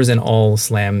 players in all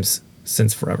slams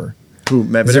since forever. Who,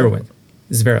 Medvedev? 0 wins.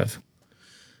 Zverev.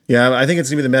 Yeah, I think it's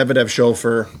going to be the Medvedev show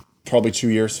for probably 2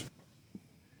 years.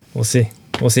 We'll see.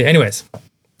 Anyways,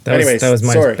 that was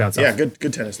my bounce off. Yeah,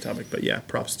 good tennis topic. But yeah,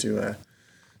 props to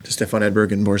Stefan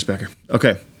Edberg and Boris Becker.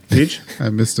 Okay, Peach? I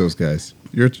missed those guys.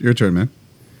 Your turn, man.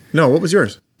 No, what was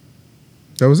yours?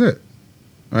 That was it.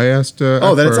 I asked. Then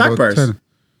it's Akbar's.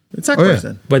 It's Akbar's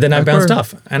then. But then I bounced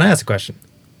off and I asked a question.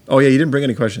 Oh yeah, you didn't bring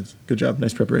any questions. Good job.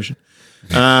 Nice preparation.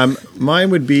 Mine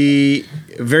would be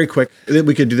very quick.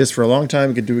 We could do this for a long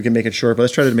time. We can make it short, but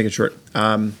let's try to make it short.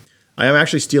 I am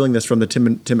actually stealing this from the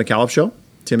Tim McAuliffe show.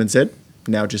 Tim and Sid.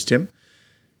 Now just Tim.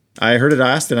 I heard it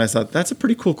asked and I thought that's a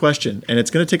pretty cool question, and it's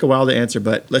going to take a while to answer.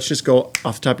 But let's just go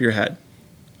off the top of your head.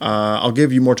 I'll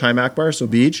give you more time, Akbar. So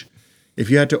Beej, if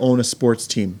you had to own a sports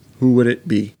team, who would it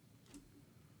be?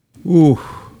 Ooh.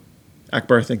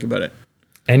 Akbar, think about it.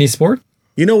 Any sport?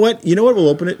 You know what? We'll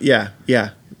open it. Yeah.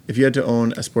 If you had to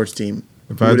own a sports team,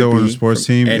 If I had to own a sports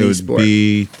team, it would sport?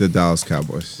 be the Dallas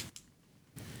Cowboys.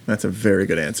 That's a very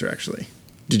good answer, actually.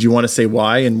 Did you want to say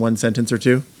why in one sentence or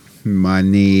two?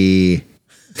 Money.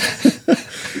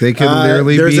 They could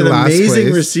literally there's be an last amazing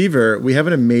place. receiver. We have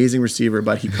an amazing receiver,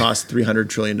 but he costs $300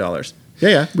 trillion.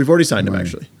 Yeah. We've already signed him,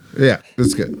 actually. Yeah,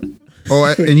 that's good. Oh,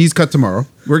 and he's cut tomorrow.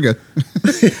 We're good.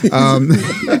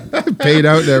 Paid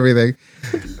out and everything.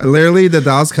 Literally, the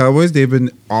Dallas Cowboys, they've been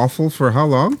awful for how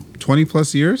long? 20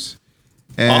 plus years?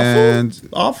 And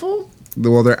Awful?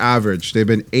 well, they're average. They've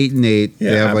been 8-8.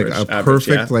 Yeah, they have average, like a average,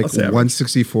 perfect yeah. I'll say average.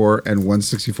 164 and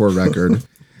 164 record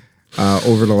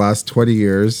over the last 20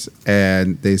 years,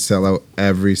 and they sell out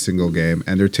every single game.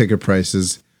 And their ticket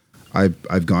prices,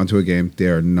 I've gone to a game. They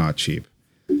are not cheap.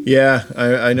 Yeah,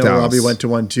 I know Dallas. Robbie went to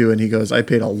one too, and he goes, I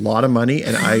paid a lot of money,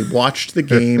 and I watched the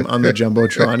game on the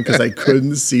Jumbotron because I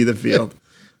couldn't see the field.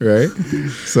 Right?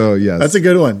 So, yes. That's a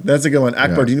good one.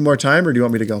 Akbar, Yeah. do you need more time, or do you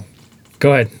want me to go?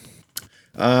 Go ahead.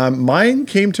 Mine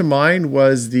came to mind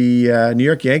was the New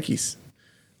York Yankees.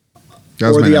 That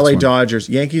was Or my the next LA one. Dodgers,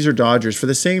 Yankees or Dodgers, for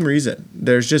the same reason.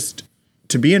 There's just,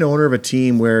 to be an owner of a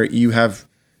team where you have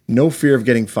no fear of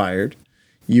getting fired,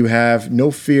 you have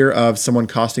no fear of someone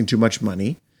costing too much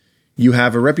money, you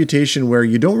have a reputation where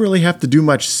you don't really have to do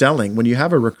much selling. When you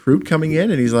have a recruit coming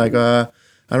in and he's like, I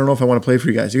I don't know if I want to play for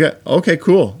you guys. You got, okay,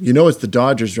 cool. You know it's the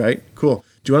Dodgers, right? Cool.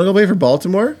 Do you want to go play for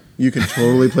Baltimore? You can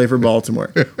totally play for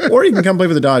Baltimore. Or you can come play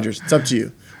for the Dodgers. It's up to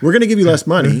you. We're going to give you less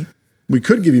money. We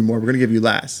could give you more. We're going to give you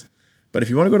less. But if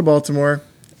you want to go to Baltimore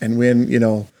and win,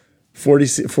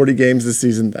 40 games this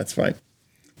season, that's fine.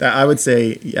 I would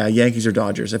say Yankees or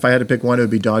Dodgers. If I had to pick one, it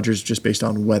would be Dodgers just based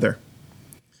on weather.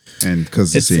 And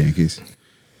because it's the Yankees.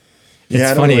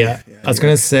 It's funny. I was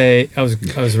gonna say I was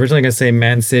originally gonna say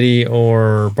Man City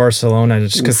or Barcelona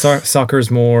just because soccer is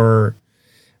more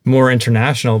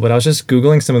international. But I was just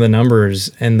googling some of the numbers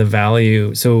and the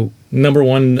value. So number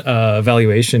one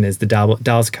valuation is the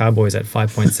Dallas Cowboys at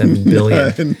 $5.7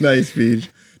 billion. Nice, Beach.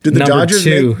 Did the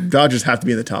Dodgers have to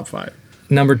be in the top 5?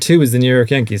 Number 2 is the New York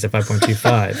Yankees at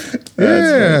 5.25.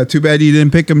 Yeah, too bad you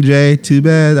didn't pick them, Jay. Too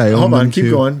bad. Hold on, keep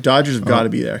going. Dodgers have got to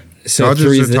be there. So Dodgers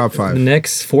 3 are is the top 5. The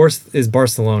Knicks. 4th is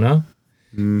Barcelona.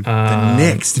 The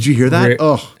Knicks. Did you hear that?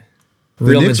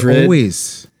 Real Knicks Madrid.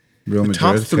 Always. Real Madrid.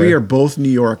 Top 3 are both New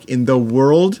York. In the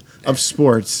world of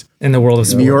sports, In the world of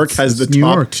sports. New York has the It's New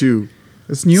top York. 2.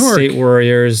 It's New York. State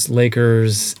Warriors,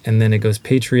 Lakers, and then it goes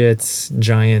Patriots,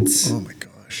 Giants. Oh my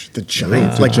gosh, the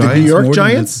Giants! the Like the Giants New York more than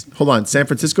Giants? Hold on, San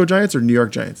Francisco Giants or New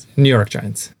York Giants? New York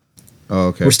Giants. Oh,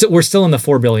 okay. We're still in the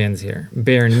 4 billions here.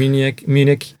 Bayern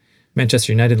Munich,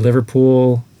 Manchester United,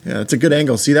 Liverpool. Yeah, it's a good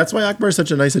angle. See, that's why Akbar is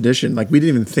such a nice addition. Like we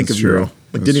didn't even think That's of true. Euro. Like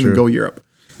That's didn't even true. go Europe.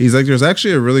 He's like, there's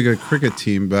actually a really good cricket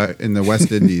team back in the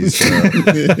West Indies.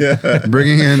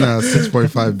 Bringing in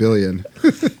 6.5 billion.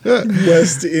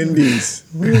 West Indies.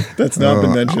 That's not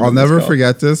been mentioned. I'll in this never call.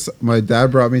 forget this. My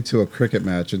dad brought me to a cricket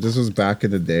match, and this was back in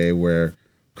the day where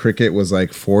cricket was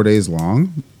like 4 days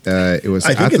long. It was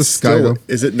I at think the it's still. Skydome.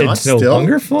 Is it not It's no still?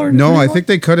 longer for No, I think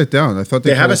they cut it down. I thought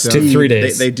They have a cut it down. speed. 3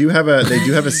 days. They do have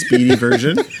a speedy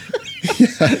version.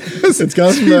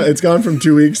 It's gone from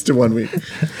 2 weeks to 1 week.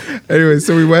 Anyway,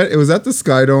 so we went. It was at the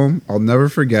Skydome. I'll never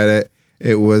forget it.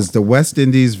 It was the West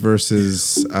Indies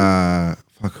versus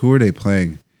who were they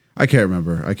playing? I can't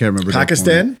remember. That opponent.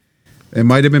 Pakistan. It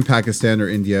might have been Pakistan or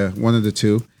India, one of the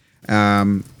two.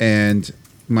 And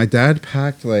my dad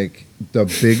packed like the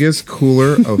biggest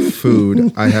cooler of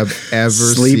food I have ever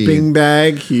Sleeping seen.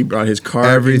 bag. He brought his car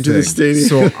Everything. into the stadium.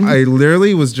 So I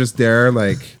literally was just there,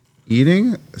 like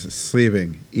eating,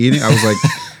 sleeping, eating. I was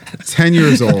like 10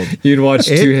 years old. You'd watch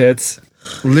 2 hits.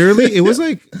 Literally, it was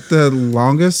like the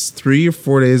longest 3 or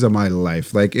 4 days of my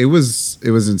life. Like it was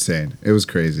insane. It was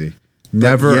crazy.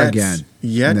 Never again.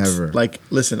 Never. Like,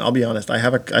 listen, I'll be honest. I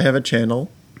have a channel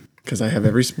because I have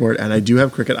every sport, and I do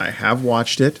have cricket. I have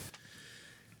watched it.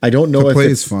 I don't know To if play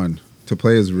it's is fun. To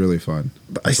play is really fun.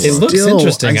 It looks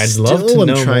interesting. I'd love to I'm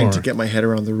know trying more. to get my head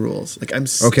around the rules. Like I'm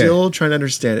still trying to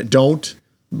understand it. Don't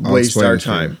I'll waste explain our it to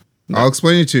you. time. I'll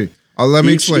explain it to you. Let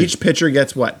me explain. Each pitcher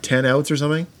gets what, 10 outs or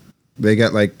something? They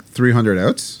get like 300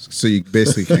 outs, so you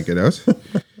basically can't get out.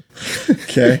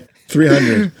 Okay.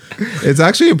 300. It's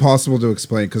actually impossible to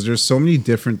explain because there's so many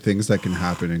different things that can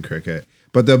happen in cricket.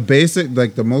 But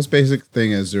the most basic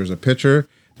thing is there's a pitcher,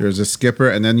 there's a skipper,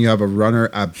 and then you have a runner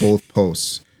at both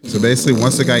posts. So basically,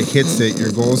 once the guy hits it,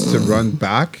 your goal is to run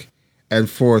back and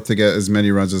forth to get as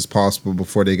many runs as possible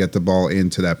before they get the ball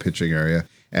into that pitching area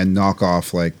and knock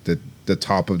off like the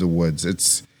top of the woods.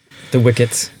 It's The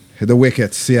wickets. the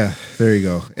wickets. Yeah, there you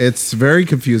go. It's very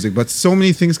confusing, but so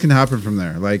many things can happen from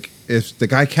there. Like if the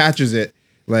guy catches it,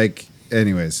 like,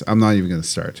 anyways, I'm not even going to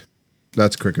start.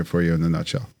 That's cricket for you in a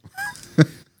nutshell.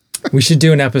 We should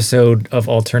do an episode of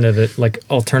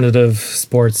alternative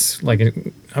sports. Like,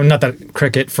 not that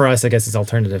cricket for us, I guess, is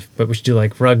alternative, but we should do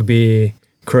like rugby,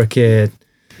 cricket.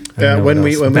 Yeah, when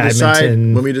we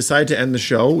Badminton. decide to end the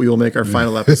show, we will make our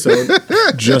final episode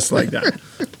just like that.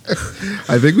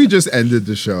 I think we just ended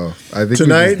the show. I think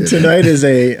Tonight is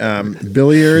a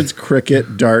billiards,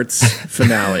 cricket, darts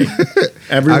finale.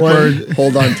 Everyone, Akbar-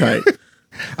 hold on tight.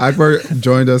 Akbar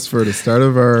joined us for the start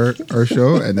of our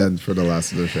show and then for the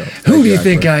last of the show. Who do you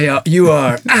think you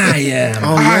are? I am.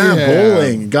 Oh yeah, Yeah.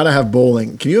 bowling. Gotta have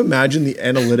bowling. Can you imagine the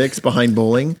analytics behind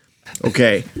bowling?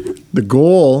 Okay, the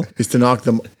goal is to knock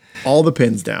them all the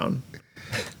pins down.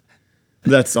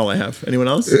 That's all I have. Anyone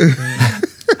else?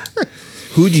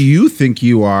 Who do you think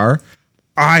you are?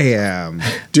 I am.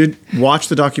 Watch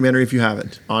the documentary if you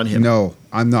haven't on him. No,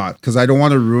 I'm not because I don't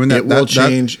want to ruin that. It will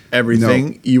change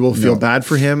everything. No. You will feel No. bad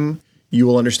for him. You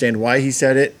will understand why he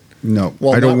said it. No,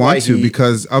 Well, I don't not why want to he-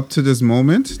 because up to this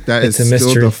moment, that It's is a still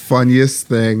mystery. the funniest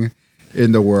thing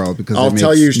in the world. Because I'll it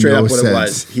tell makes you straight no up what it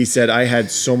was. sense. He said, I had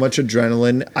so much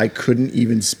adrenaline, I couldn't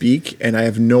even speak, and I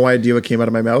have no idea what came out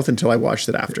of my mouth until I watched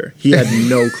it after. He had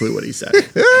no clue what he said.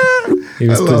 He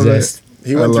was I love possessed.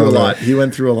 He went I through a love lot. it. He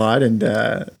went through a lot, and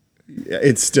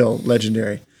it's still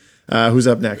legendary. Who's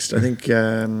up next? I think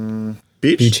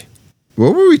Beach. Beach.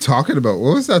 What were we talking about?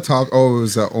 What was that talk? Oh, it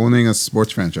was owning a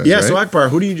sports franchise. Yeah. right? So Akbar,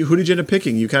 who did you end up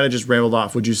picking? You kind of just rambled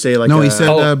off. Would you say like? No, he said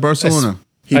Oh, Barcelona.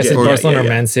 He I did. said Yeah, Barcelona yeah, or yeah.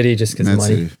 Man City just because Man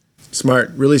money. City.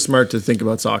 Smart, really smart to think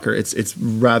about soccer. It's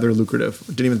rather lucrative.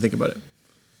 Didn't even think about it.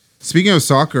 Speaking of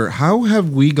soccer, how have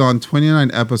we gone 29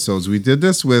 episodes? We did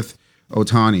this with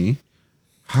Otani.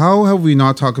 How have we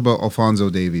not talked about Alphonso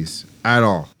Davies at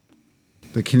all?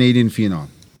 The Canadian phenom.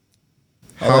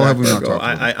 How have we not talked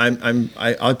about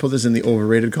it? I'll put this in the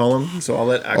overrated column, so I'll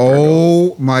let Akbar go.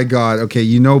 Oh my God. Okay,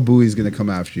 you know Bowie's going to come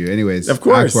after you. Anyways, Of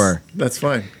course, Akbar. that's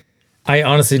fine. I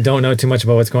honestly don't know too much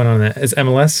about what's going on in that. Is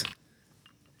MLS?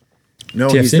 No,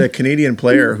 TFC? he's the Canadian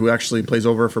player who actually plays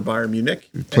over for Bayern Munich.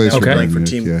 Plays And for now Bayern Munich,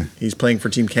 Team. yeah. He's playing for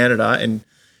Team Canada, and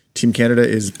Team Canada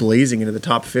is blazing into the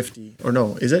top 50. Or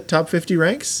no, is it top 50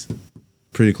 ranks?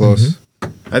 Pretty close.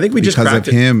 I think we just Because cracked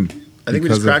of it. him. I think we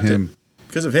Because just cracked of it him.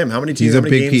 because of him. How many teams? He's how a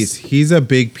many big games? piece. He's a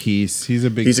big piece. He's a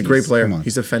big He's a great piece. player. Come on.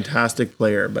 He's a fantastic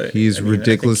player, but He's I mean, I think-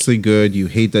 ridiculously good. You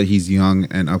hate that he's young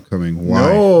and upcoming.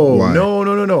 Why? No, Why?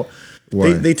 no.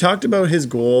 Why? They talked about his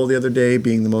goal the other day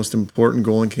being the most important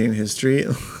goal in Canadian history.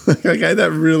 That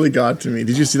really got to me.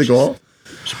 Did you see the goal?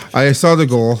 I saw the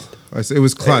goal. It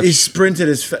was clutch. He sprinted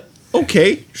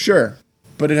okay, sure.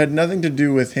 But it had nothing to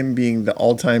do with him being the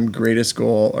all-time greatest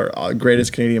goal or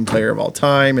greatest Canadian player of all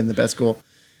time and the best goal.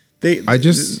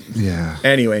 Yeah.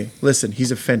 Anyway, listen,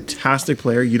 he's a fantastic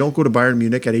player. You don't go to Bayern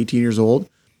Munich at 18 years old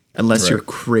unless you're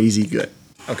crazy good.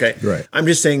 Okay. Right. I'm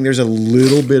just saying there's a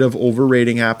little bit of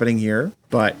overrating happening here,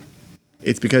 but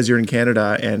it's because you're in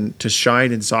Canada, and to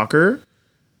shine in soccer,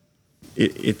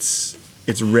 it's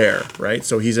rare, right?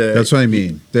 So That's what I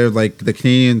mean. They're like the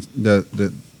Canadian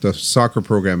the soccer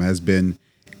program has been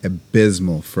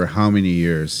abysmal for how many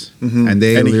years, and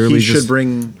they and literally he just should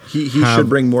bring he have should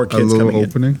bring more a kids little coming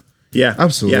opening. in. Yeah,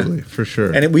 Absolutely, yeah. for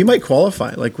sure. And we might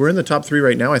qualify. Like we're in the top 3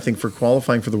 right now, I think, for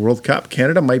qualifying for the World Cup.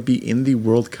 Canada might be in the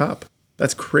World Cup.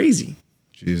 That's crazy.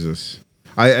 Jesus.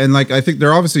 I think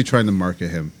they're obviously trying to market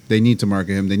him. They need to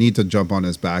market him. They need to jump on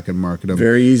his back and market him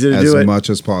Very easy to as do it. much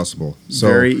as possible. So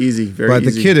Very easy. Very but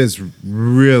easy. the kid is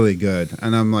really good,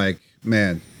 and I'm like,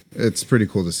 man, it's pretty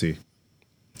cool to see.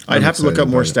 I'd I'm have to look up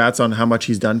excited more about it. stats on how much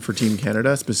he's done for Team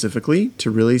Canada specifically to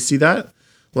really see that.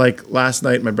 Like last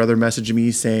night, my brother messaged me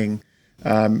saying,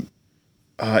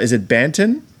 "Is it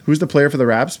Banton? Who's the player for the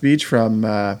Raps Beach from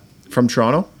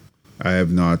Toronto?" I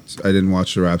didn't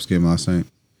watch the Raps game last night.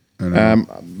 I don't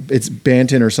know. It's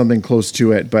Banton or something close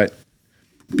to it, but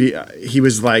he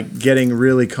was like getting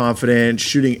really confident,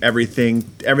 shooting everything.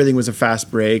 Everything was a fast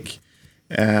break.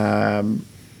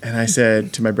 And I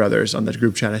said to my brothers on the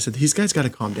group chat, I said, these guys got to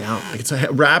calm down. Like it's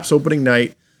a Raps opening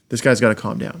night. This guy's got to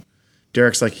calm down.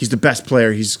 Derek's like, he's the best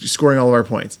player. He's scoring all of our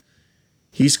points.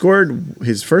 He scored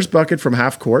his first bucket from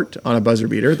half court on a buzzer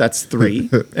beater. That's 3.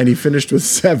 And he finished with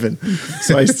 7.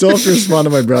 So I still have to respond to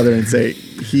my brother and say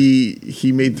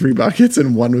he made 3 buckets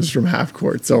and 1 was from half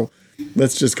court. So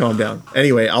let's just calm down.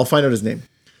 Anyway, I'll find out his name.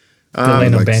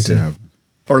 Delano Like to Banton. have-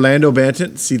 Orlando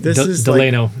Banton. See, this is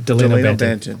Delano Delano Banton.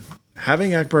 Banton.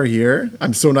 Having Akbar here,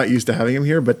 I'm so not used to having him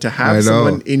here, but to I have know.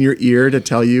 someone in your ear to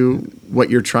tell you what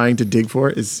you're trying to dig for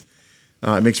is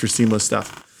it makes for seamless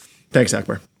stuff. Thanks,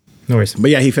 Akbar. No worries.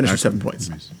 But yeah, he finished with 7 points.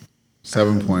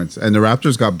 7 points, and the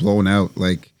Raptors got blown out.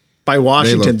 Like By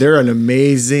Washington, looked- they're an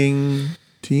amazing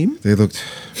team. they looked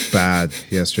bad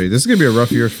yesterday. This is gonna be a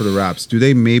rough year for the Raps. Do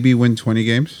they maybe win 20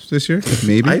 games this year?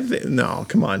 Maybe. No,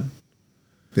 come on.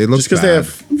 They look Just 'cause bad. they have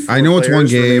 4 I know it's one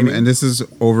players game, remaining. and this is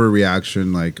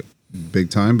overreaction, like big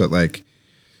time. But like,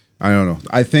 I don't know.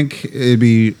 I think they'd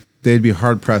be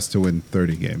hard pressed to win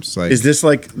 30 games. Like, Is this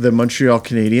like the Montreal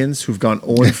Canadiens who've gone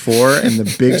 0-4 and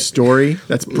the big story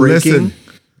that's breaking?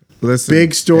 listen,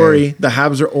 Big story. hey, The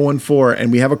Habs are 0-4,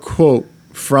 and we have a quote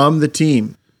from the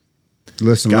team.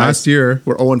 listen, Guys, last year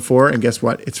we're 0-4, and guess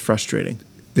what? It's frustrating.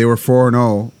 they were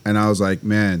 4-0, and I was like,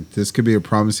 man, this could be a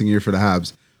promising year for the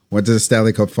Habs. Went to the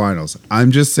Stanley Cup Finals.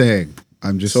 I'm just saying.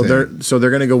 So they're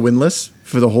going to go winless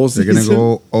for the whole They're season.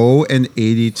 going to go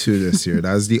 0-82 this year.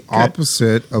 That is the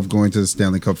opposite of going to the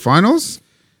Stanley Cup Finals.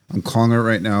 I'm calling it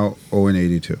right now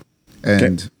 0-82.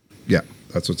 And yeah,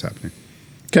 that's what's happening.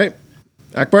 Okay.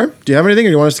 Akbar, do you have anything, or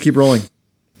do you want us to keep rolling?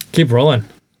 Keep rolling.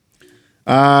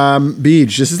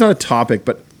 Beej, this is not a topic,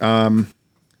 but I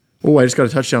just got a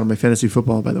touchdown on my fantasy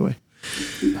football, by the way.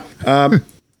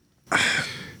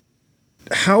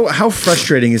 How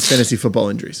frustrating is fantasy football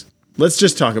injuries? Let's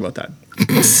just talk about that.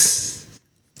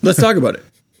 Let's talk about it.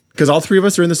 Because all 3 of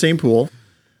us are in the same pool.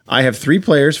 I have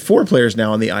 4 players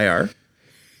now on the IR.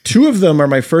 2 of them are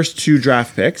my first 2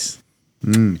 draft picks.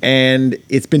 And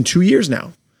it's been 2 years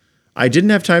now. I didn't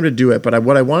have time to do it, but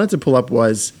what I wanted to pull up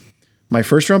was my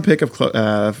first round pick of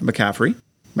McCaffrey.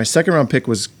 My second round pick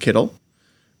was Kittle.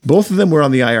 Both of them were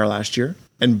on the IR last year,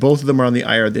 and both of them are on the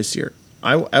IR this year.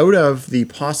 Out of the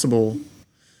possible,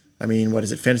 what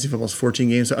is it? Fantasy football's 14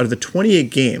 games. So out of the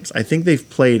 28 games, I think they've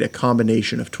played a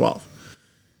combination of 12.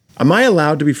 Am I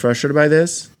allowed to be frustrated by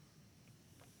this?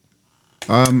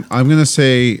 I'm gonna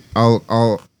say I'm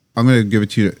gonna give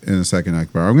it to you in a second,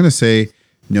 Akbar. I'm gonna say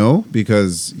no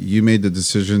because you made the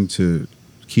decision to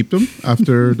keep them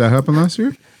after that happened last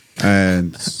year,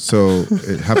 and so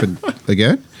it happened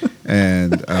again,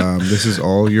 and this is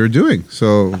all you're doing.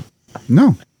 So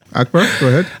no, Akbar, go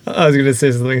ahead. I was going to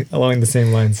say something along the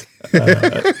same lines.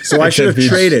 So I should have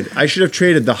traded. I should have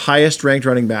traded the highest ranked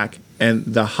running back and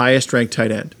the highest ranked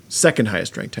tight end, second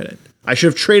highest ranked tight end. I should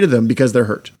have traded them because they're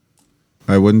hurt.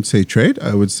 I wouldn't say trade.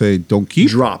 I would say don't keep.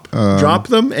 Drop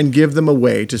them and give them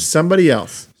away to somebody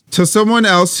else. To someone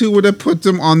else who would have put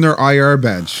them on their IR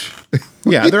bench.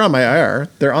 Yeah, they're on my IR.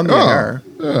 They're on the IR.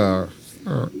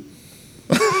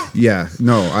 Yeah,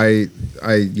 no,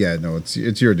 no,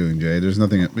 it's your doing, Jay. There's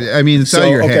nothing. It's out of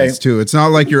your hands too. It's not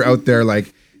like you're out there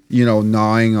like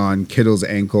gnawing on Kittle's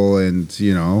ankle and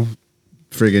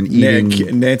friggin'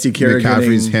 eating Nancy Kerrigan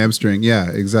McCaffrey's hamstring.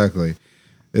 Yeah, exactly.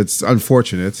 It's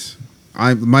unfortunate.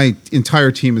 My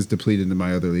entire team is depleted in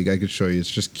my other league. I could show you.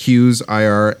 It's just Q's,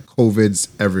 IR, COVIDs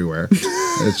everywhere.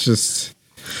 It's just.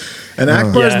 And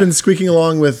Akbar's been squeaking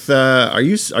along with. Are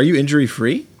you injury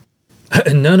free?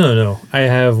 No. I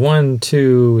have 1,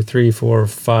 2, 3, 4,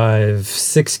 5,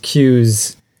 6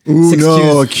 Qs. Ooh, six no,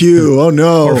 Qs. a Q. Oh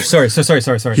no. Sorry.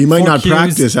 He might 4 not Qs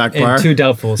practice, Akbar. And 2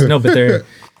 doubtfuls. No, but they're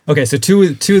okay. So two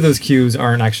of those Qs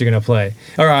aren't actually going to play,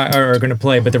 or are going to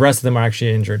play, but the rest of them are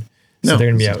actually injured, so they're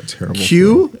going to be out. Terrible.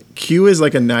 Q is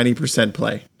like a 90%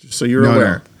 play, just so you're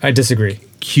aware. No. I disagree.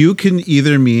 Q can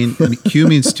either mean Q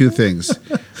means two things.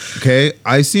 Okay,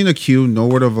 I seen a Q, no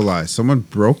word of a lie. Someone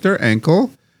broke their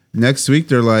ankle. Next week,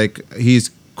 they're like,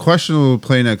 he's questionable to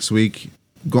play next week,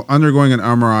 undergoing an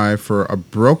MRI for a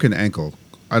broken ankle.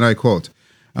 And I quote,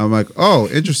 I'm like, oh,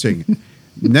 interesting.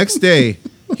 Next day,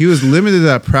 he was limited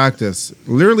at practice.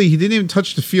 Literally, he didn't even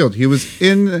touch the field. He was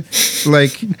in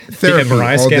therapy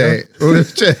all day.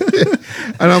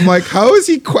 And I'm like, how is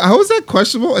that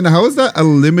questionable? And how is that a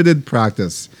limited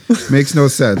practice? Makes no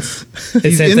sense.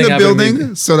 He's in the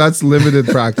building, so that's limited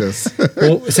practice.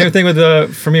 Well, same thing with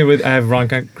I have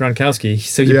Gronkowski.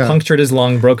 So he punctured his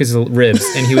lung, broke his ribs,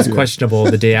 and he was questionable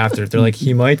the day after. They're like,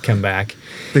 he might come back.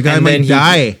 The guy might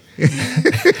die.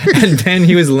 And then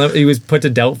he was put to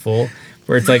doubtful.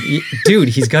 Where it's like, dude,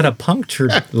 he's got a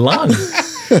punctured lung.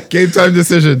 Game time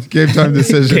decision. That's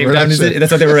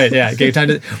what they were right. Yeah, game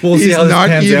time. We'll see how this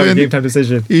pans out. Game time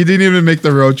decision. He didn't even make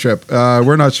the road trip.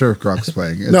 We're not sure if Gronk's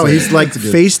playing. He's like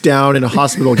face down in a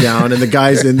hospital gown, and the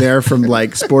guy's in there from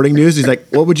like Sporting News. He's like,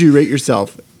 "What would you rate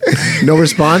yourself?" No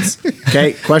response.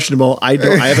 Okay, questionable. I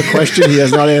have a question. He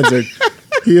has not answered.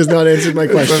 He has not answered my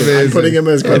question. I'm putting him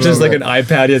as it's just like an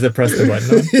iPad. He has to press the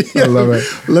button on. I love it.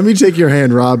 Let me take your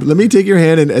hand, Rob. Let me take your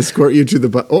hand and escort you to the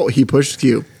button. Oh, he pushed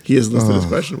Q. He is listed as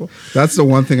questionable. That's the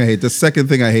one thing I hate. The second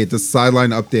thing I hate, the sideline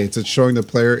updates. It's showing the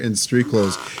player in street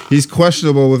clothes. He's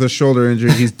questionable with a shoulder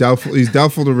injury. He's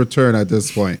doubtful to return at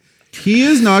this point. He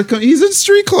is not. He's in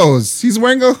street clothes. He's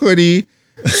wearing a hoodie.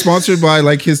 Sponsored by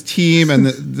like his team and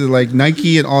the like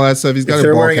Nike and all that stuff. He's got if a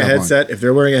ball wearing cap a headset, on. If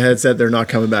they're wearing a headset, they're not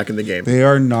coming back in the game. They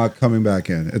are not coming back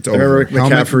in. It's over.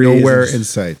 Remember Helmet nowhere in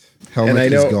sight.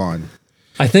 Helmet is gone.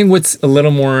 I think what's a little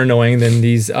more annoying than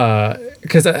these,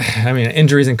 because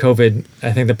injuries and COVID,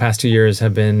 I think the past 2 years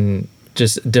have been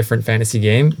just a different fantasy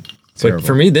game. But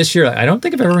for me this year, I don't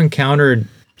think I've ever encountered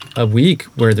a week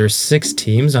where there's 6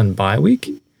 teams on bye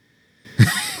week.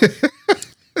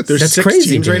 There's that's 6 crazy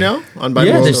teams right now on bye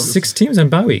week. Yeah, there's 6 teams on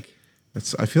bye week.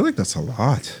 I feel like that's a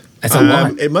lot. That's a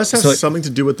lot. It must have something to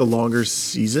do with the longer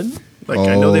season. I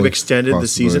know they've extended the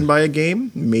season by a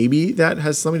game. Maybe that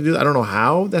has something to do with it. I don't know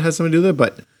how that has something to do with it,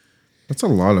 but that's a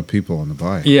lot of people on the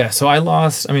bye. Yeah, so I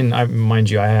lost. Mind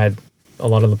you, I had a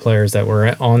lot of the players that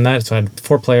were on that. So I had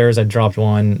 4 players. I dropped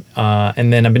 1.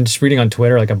 And then I've been just reading on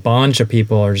Twitter, like a bunch of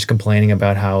people are just complaining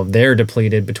about how they're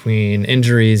depleted between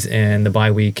injuries and the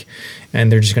bye week,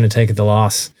 and they're just going to take the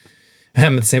loss.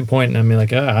 I'm at the same point, and I'm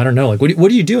like, I don't know. Like, what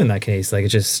do you do in that case? Like,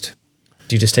 do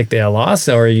you just take the loss,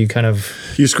 or are you kind of...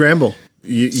 You scramble.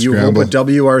 You hope a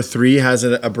WR3 has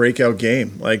a breakout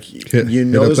game. Like,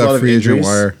 there's a lot of injuries.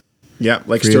 Wire. Yeah,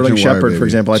 like Sterling Shepard, for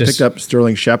example. I picked up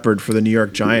Sterling Shepard for the New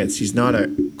York Giants. He's not a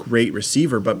great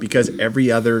receiver, but because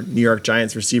every other New York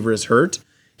Giants receiver is hurt,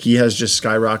 he has just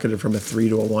skyrocketed from a 3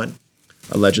 to a 1,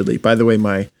 allegedly. By the way,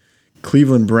 my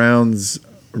Cleveland Browns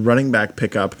running back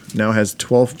pickup, now has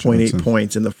 12.8 Johnson.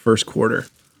 points in the first quarter.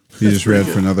 He just ran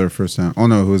for another first down. Oh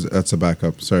no, that's a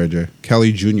backup. Sorry, Jay.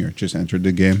 Kelly Jr. just entered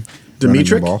the game. running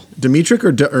the ball. Demetric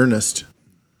or DeErnest?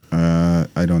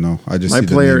 I don't know. I just My see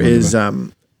the player name on is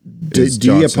is D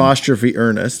Johnson. apostrophe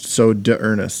Ernest, so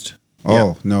DeErnest.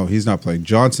 Oh no, he's not playing.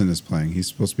 Johnson is playing. He's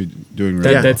supposed to be doing really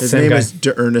Yeah, well. that's his same name guy. is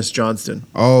DeErnest Johnston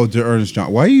Oh, Ernest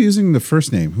John. Why are you using the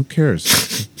first name? Who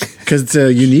cares? because it's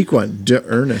a unique one.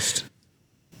 DeErnest.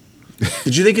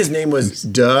 Did you think his name was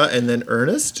Duh and then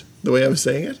Ernest? The way I was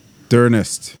saying it.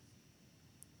 Dernest.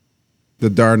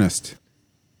 The Darnest.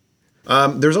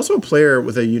 There's also a player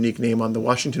with a unique name on the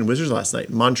Washington Wizards last night.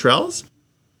 Montrells.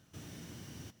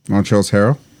 Montrezl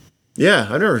Harrell. Yeah,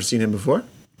 I've never seen him before.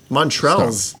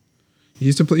 Montrells. He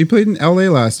used to play. He played in LA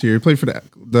last year. He played for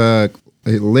the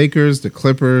Lakers, the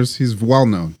Clippers. He's well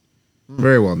known,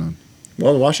 very well known.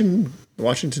 Well, the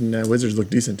Washington Wizards look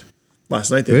decent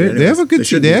last night. They have a good team.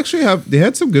 should They be. actually have. They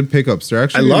had some good pickups. They're I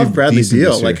actually. love really Bradley decent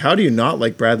Beal. this year. Like, how do you not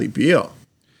like Bradley Beal?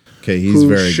 Okay, he's who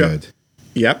very sho- good.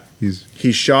 Yep. He's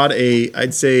He shot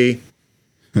I'd say,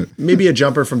 maybe a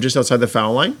jumper from just outside the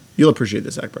foul line. You'll appreciate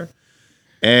this, Akbar.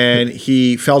 And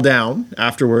he fell down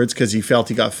afterwards because he felt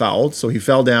he got fouled. So he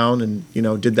fell down and,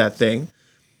 did that thing.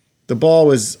 The ball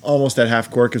was almost at half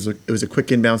court because it was a quick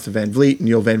inbounds to Van Vliet.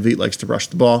 And Van Vliet likes to rush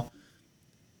the ball.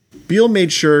 Beal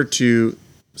made sure to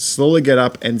slowly get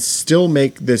up and still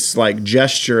make this like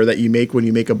gesture that you make when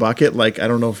you make a bucket. Like, I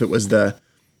don't know if it was the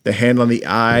hand on the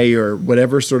eye or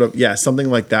whatever sort of, something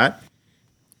like that.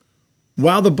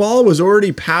 While the ball was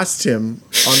already past him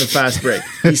on the fast break,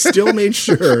 he still made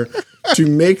sure to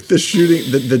make the shooting,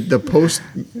 the post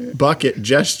bucket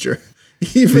gesture.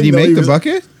 Even did he though make the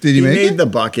bucket? Did he make made it? the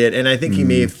bucket, and I think he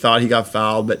may have thought he got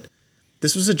fouled, but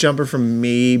this was a jumper from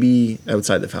maybe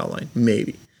outside the foul line,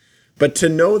 maybe. But to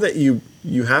know that you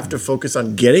have to focus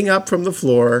on getting up from the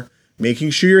floor,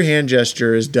 making sure your hand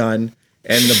gesture is done,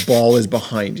 and the ball is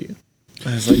behind you.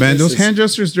 I was like, Man, this those hand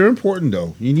gestures, they're important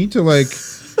though. You need to like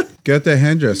get the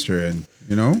hand gesture in,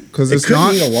 because It it's could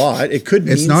not. mean a lot. It could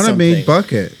mean It's not something. a made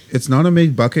bucket. It's not a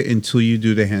made bucket until you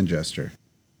do the hand gesture.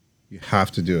 You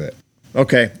have to do it.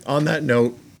 Okay, on that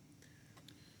note,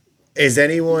 is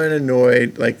anyone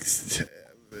annoyed? Like, is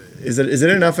it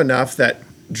enough that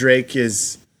Drake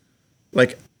is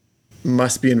like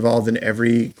must be involved in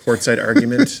every courtside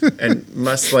argument and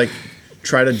must like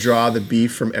try to draw the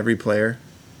beef from every player?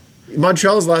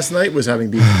 Montrells last night was having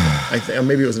beef.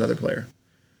 Maybe it was another player.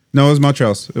 No, it was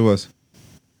Montrezl. It was.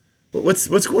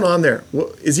 What's going on there?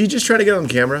 Is he just trying to get on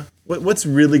camera? What's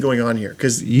really going on here?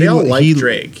 Because He- they all like he-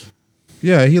 Drake.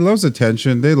 Yeah, he loves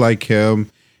attention. They like him.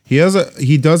 He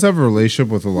does have a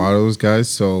relationship with a lot of those guys.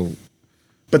 So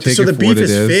But Take so it the for beef what it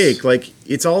is is. fake. Like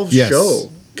it's all Yes.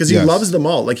 show because he Yes. loves them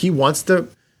all. Like he wants to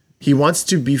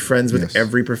be friends with Yes.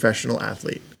 every professional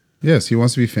athlete. yes, he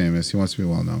wants to be famous. He wants to be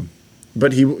well known.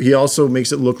 But he also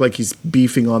makes it look like he's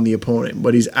beefing on the opponent,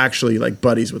 but he's actually like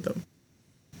buddies with them.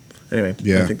 Anyway,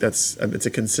 Yeah. I think it's a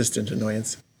consistent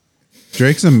annoyance.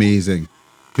 Drake's amazing.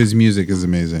 His music is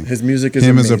amazing. His music is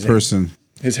him amazing. as a person.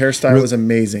 His hairstyle is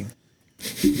amazing.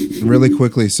 Really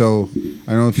quickly, so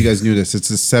I don't know if you guys knew this. It's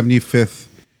the 75th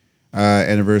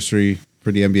anniversary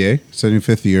for the NBA.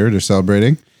 75th year they're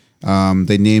celebrating.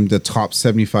 They named the top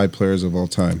 75 players of all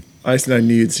time. I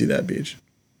knew you'd see that, Beach.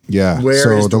 Yeah.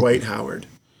 Where is so Dwight Howard?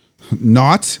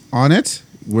 not on it,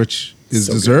 which is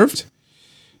So good. deserved.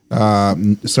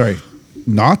 Sorry,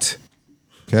 not.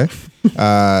 Okay.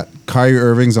 Kyrie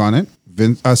Irving's on it.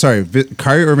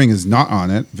 Kyrie Irving is not on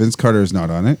it. Vince Carter is not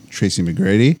on it. Tracy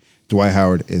McGrady, Dwight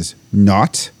Howard is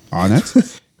not on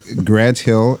it. Grant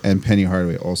Hill and Penny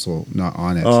Hardaway also not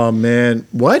on it. Oh man,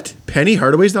 what? Penny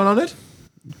Hardaway's not on it?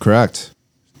 Correct.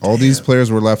 All these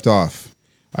players were left off.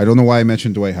 I don't know why I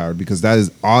mentioned Dwight Howard because that is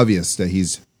obvious that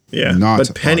he's not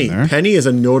but Penny, on there. Penny is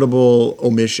a notable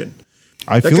omission.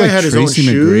 I That feel guy like had his own Tracy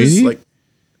shoes. McGrady, Like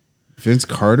Vince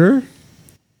Carter.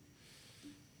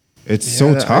 It's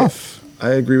so tough. I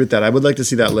agree with that. I would like to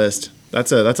see that list.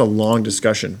 That's a long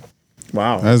discussion.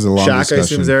 Wow. That is a long Shaq, I discussion.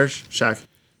 assume, is there. Shaq.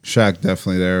 Shaq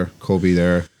definitely there. Kobe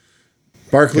there.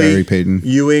 Barkley. Gary Payton.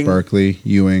 Ewing. Barkley.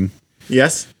 Ewing.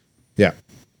 Yes. Yeah.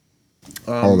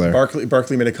 All there.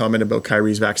 Barkley made a comment about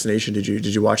Kyrie's vaccination. Did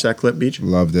you watch that clip, Beach?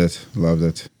 Loved it. Loved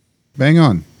it. Bang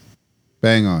on.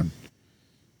 Bang on.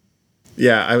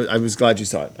 Yeah, I was glad you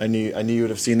saw it. I knew you would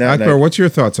have seen that. and Akbar, I- what's your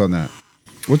thoughts on that?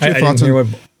 What's I your didn't thoughts hear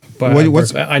on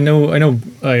what's- I know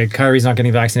Kyrie's not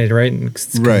getting vaccinated, right? In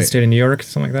the Right. state of New York,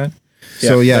 something like that.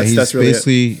 So Yeah, yeah, that's he's really it.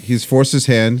 basically he's forced his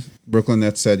hand. Brooklyn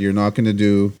Nets said you're not going to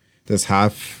do this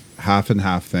half and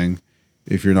half thing.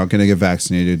 If you're not going to get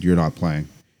vaccinated, you're not playing.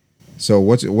 So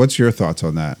what's your thoughts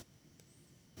on that?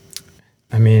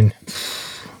 mean,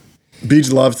 Beach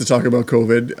loves to talk about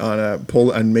COVID on a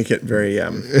poll and make it very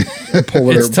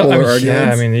polar, it's tough. polar I mean, arguments.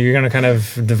 yeah, I mean, you're going to kind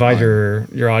of divide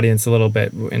your audience a little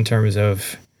bit in terms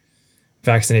of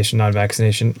vaccination,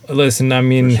 non-vaccination. Listen, I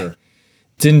mean, For sure.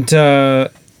 didn't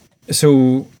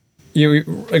so you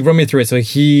like run me through it. So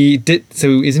he did.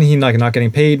 So isn't he like not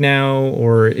getting paid now,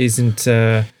 or isn't?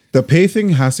 The pay thing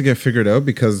has to get figured out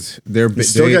because He's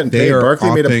still getting paid.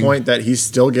 Barkley made a point that he's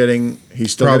still getting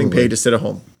paid to sit at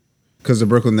home. Because the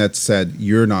Brooklyn Nets said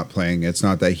you're not playing. It's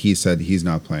not that he said he's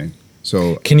not playing.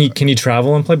 So can he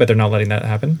travel and play? But they're not letting that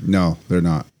happen. no, they're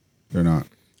not. They're not.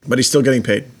 But he's still getting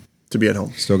paid to be at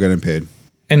home. Still getting paid.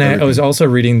 And I was also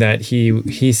reading that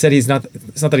he said he's not.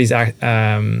 It's not that he's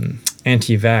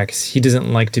anti-vax. He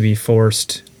doesn't like to be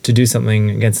forced to do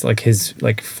something against like his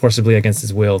forcibly against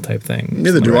his will type thing.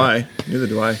 Neither do I.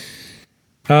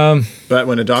 But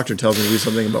when a doctor tells me to do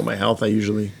something about my health, I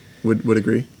usually would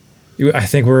agree. I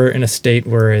think we're in a state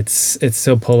where it's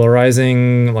so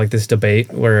polarizing, like this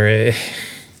debate, where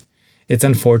it's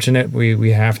unfortunate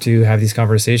we have to have these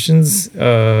conversations.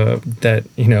 That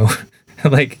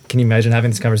like, can you imagine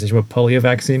having this conversation with polio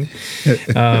vaccine?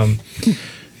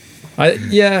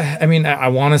 I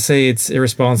want to say it's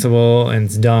irresponsible and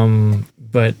it's dumb,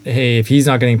 but hey, if he's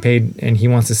not getting paid and he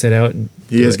wants to sit out,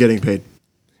 he is getting paid.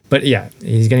 But yeah,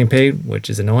 he's getting paid, which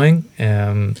is annoying.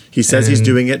 He says he's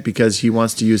doing it because he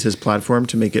wants to use his platform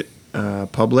to make it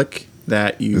public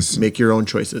that you make your own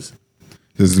choices.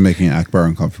 This is making Akbar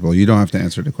uncomfortable. You don't have to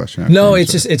answer the question. Akbar, no,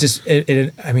 it's just.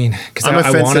 I mean, because I'm a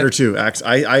fence sitter too, Ax.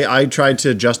 I tried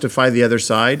to justify the other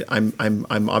side. I'm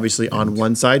obviously on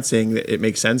one side saying that it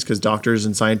makes sense because doctors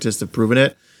and scientists have proven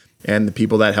it, and the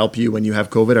people that help you when you have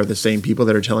COVID are the same people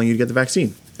that are telling you to get the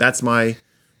vaccine. That's my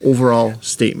overall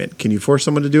statement. Can you force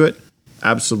someone to do it?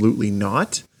 Absolutely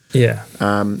not. Yeah.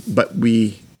 But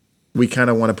we kind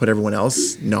of want to put everyone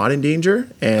else not in danger.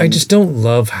 And I just don't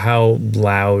love how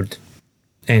loud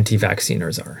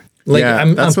anti-vacciners are. Like, yeah,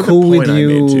 I'm cool with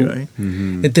you. Too, eh?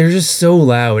 They're just so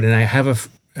loud, and I have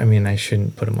I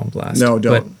shouldn't put them on blast. No,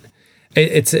 don't. But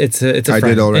it's a friend. I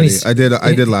did already. I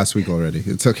did last week already.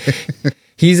 It's okay.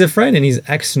 He's a friend, and he's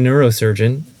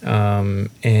ex-neurosurgeon,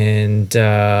 and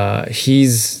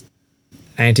he's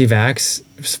anti-vax,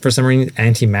 for some reason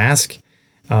anti-mask,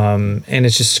 and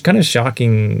it's just kind of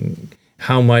shocking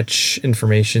how much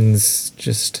information's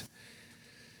just.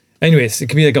 Anyways, it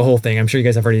could be like a whole thing. I'm sure you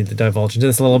guys have already divulged into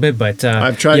this a little bit, but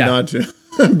I've tried not to.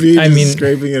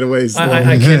 Scraping it away slowly.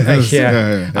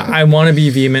 I want to be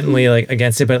vehemently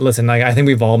against it, but listen, I think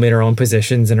we've all made our own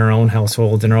positions in our own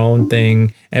households and our own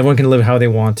thing. Everyone can live how they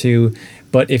want to,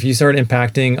 but if you start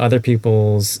impacting other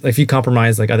people's, if you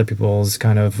compromise other people's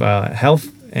kind of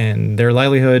health and their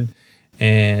livelihood,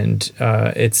 and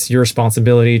it's your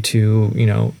responsibility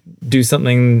to do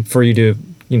something for you to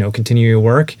continue your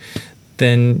work,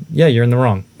 then yeah, you're in the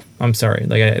wrong. I'm sorry.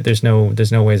 There's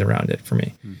no ways around it for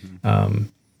me. Mm-hmm.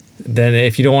 Then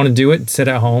if you don't want to do it, sit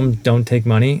at home, don't take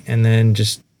money, and then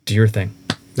just do your thing.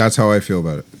 That's how I feel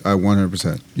about it.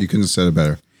 100%. You couldn't have said it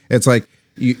better. It's like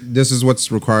this is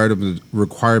what's required of the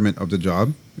requirement of the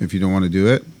job. If you don't want to do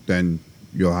it, then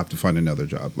you'll have to find another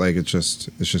job. It's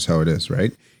just how it is,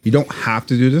 right? You don't have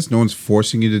to do this. No one's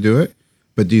forcing you to do it,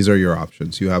 but these are your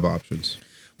options. You have options.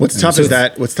 What's tough is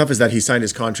that he signed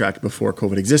his contract before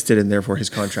COVID existed, and therefore his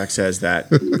contract says that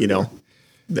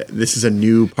this is a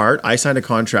new part. I signed a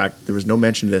contract. There was no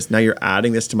mention of this. Now you're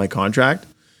adding this to my contract.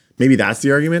 Maybe that's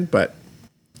the argument, but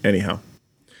anyhow.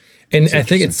 And I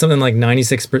think it's something like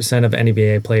 96% of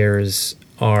NBA players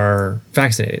are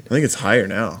vaccinated. I think it's higher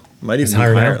now. Might even be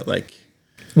higher.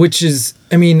 Which is,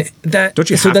 I mean, that don't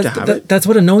you have to have it? That's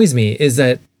what annoys me is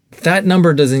that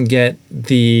number doesn't get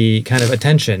the kind of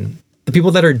attention. The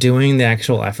people that are doing the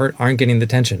actual effort aren't getting the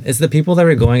attention. It's the people that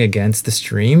are going against the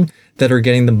stream that are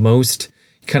getting the most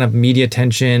kind of media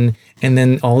attention, and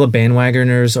then all the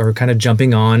bandwagoners are kind of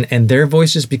jumping on, and their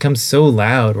voice just becomes so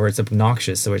loud where it's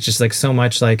obnoxious. So it's just so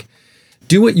much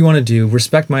do what you want to do,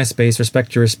 respect my space,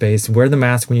 respect your space, wear the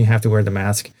mask when you have to wear the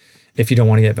mask if you don't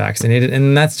want to get vaccinated,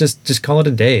 and that's just call it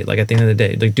a day. At the end of the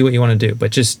day, do what you want to do,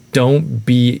 but just don't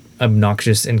be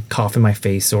obnoxious and cough in my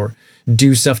face or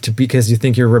do stuff because you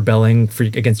think you're rebelling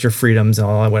against your freedoms and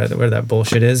all that, whatever that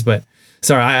bullshit is. But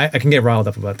sorry, I can get riled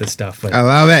up about this stuff. But I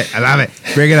love it.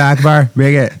 Bring it, Akbar.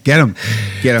 Bring it. Get him.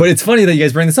 But it's funny that you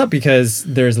guys bring this up because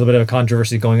there's a little bit of a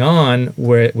controversy going on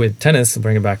with tennis. I'll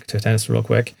bring it back to tennis real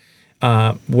quick.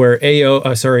 Where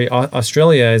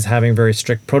Australia is having very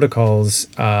strict protocols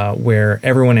where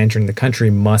everyone entering the country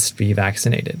must be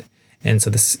vaccinated. And so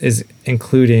this is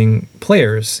including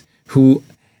players who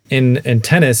in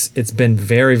tennis, it's been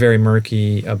very, very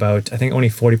murky about, I think only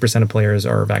 40% of players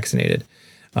are vaccinated.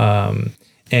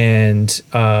 And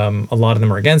a lot of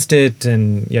them are against it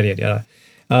and yada, yada,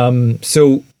 yada.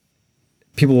 So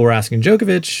people were asking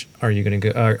Djokovic, are you going to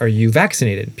go, are you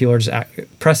vaccinated? People are just,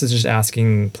 press is just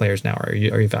asking players now, are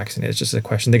you vaccinated? It's just a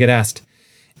question they get asked.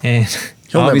 And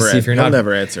obviously if you're not, he'll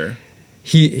never answer.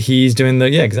 He's doing the,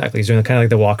 yeah, exactly. He's doing the kind of like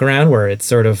the walk around where it's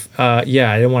sort of,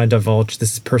 yeah, I don't want to divulge.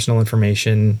 This is personal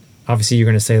information. Obviously, you're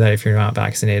going to say that if you're not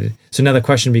vaccinated. So now the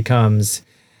question becomes,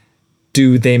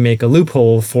 do they make a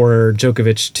loophole for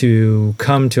Djokovic to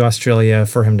come to Australia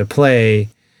for him to play,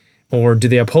 or do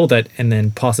they uphold that and then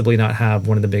possibly not have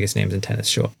one of the biggest names in tennis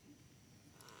show up?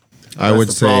 I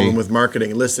would say, problem with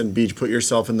marketing. Listen, Beach, put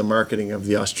yourself in the marketing of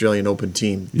the Australian Open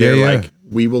team. Yeah, They're yeah. like,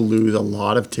 we will lose a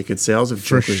lot of ticket sales if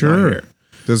for Djokovic's not sure. here.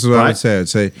 This is what I But would say. I'd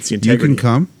say the you can integrity.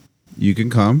 come,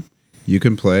 you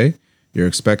can play. You're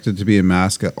expected to be in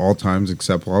mask at all times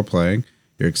except while playing.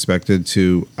 You're expected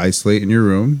to isolate in your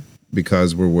room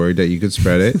because we're worried that you could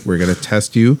spread it. We're going to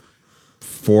test you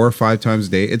 4 or 5 times a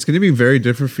day. It's going to be very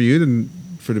different for you than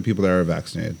for the people that are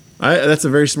vaccinated. That's a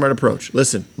very smart approach.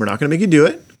 Listen, we're not going to make you do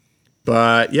it,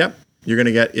 but yep, you're going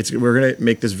to get it's. We're going to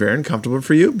make this very uncomfortable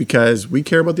for you because we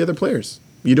care about the other players.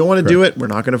 You don't want to do it. We're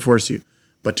not going to force you,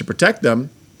 but to protect them,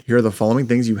 here are the following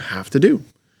things you have to do.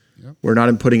 Yep. We're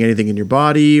not putting anything in your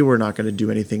body. We're not going to do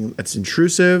anything that's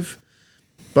intrusive,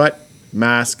 but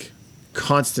mask,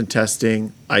 constant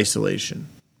testing, isolation.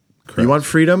 Correct. You want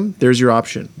freedom? There's your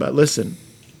option. But listen,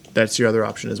 that's your other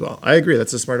option as well. I agree.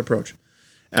 That's a smart approach.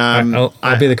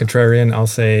 I'll be the contrarian. I'll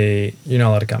say you're not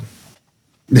allowed to come.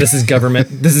 This is government.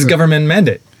 This is government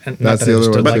mandate. And not That's that the I other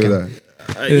just one don't to do like it. that.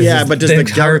 This yeah, is but does the the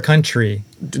entire country?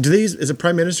 do they use, is it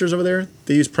prime ministers over there?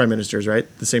 They use prime ministers, right?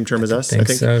 The same term as us, Think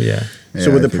so. Yeah. So Yeah,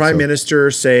 would I the think prime so.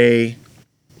 minister say?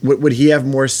 Would he have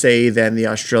more say than the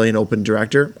Australian Open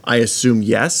director? I assume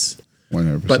yes.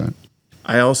 100%. But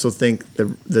I also think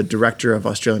the director of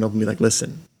Australian Open be like,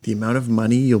 listen, the amount of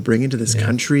money you'll bring into this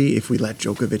country if we let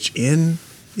Djokovic in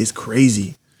is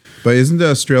crazy. But isn't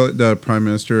the Prime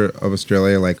Minister of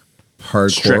Australia like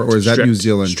hardcore, or is that New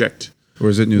Zealand? Strict. Or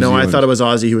is it New No, Zealand? I thought it was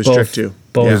Aussie who was Both. strict too.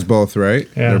 Both. It was both, right?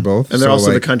 Yeah. They're both. And they're So, also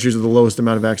the like, countries with the lowest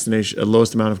amount of vaccination,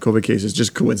 lowest amount of COVID cases,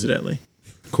 just coincidentally.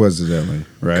 coincidentally,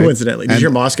 right? Coincidentally. Did you hear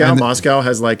Moscow? and- Moscow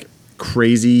has like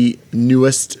crazy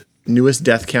newest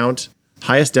death count,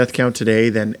 highest death count today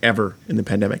than ever in the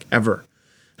pandemic, ever.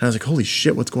 And I was like, holy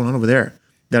shit, what's going on over there?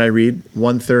 Then I read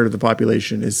 1/3 of the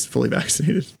population is fully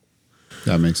vaccinated.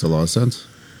 That makes a lot of sense.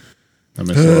 That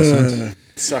makes a lot of sense.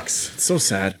 It sucks. It's so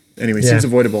sad. Anyway, Yeah. seems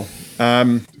avoidable.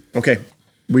 Okay,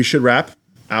 we should wrap.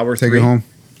 Hour Take 3. it home.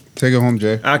 Take it home,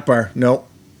 Jay. Akbar. No,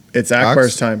 it's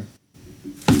Akbar's time.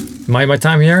 My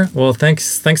time here. Well,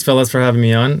 thanks fellas for having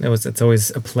me on. It's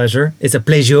always a pleasure. It's a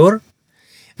pleasure.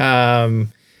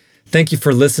 Thank you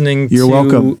for listening. You're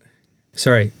welcome.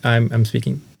 Sorry, I'm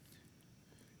speaking.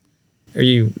 Are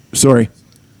you? Sorry,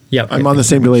 Yeah, I'm on the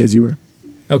same delay as you were.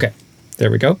 Okay, there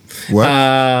we go. What?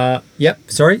 Yep.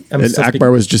 Sorry, I'm And still Akbar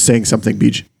speaking. was just saying something,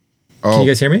 Beach. Oh, Can you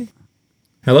guys hear me?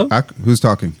 Hello. Who's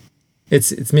talking?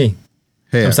 It's me.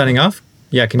 Hey, I'm signing off.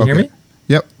 Yeah, can you hear Okay. me?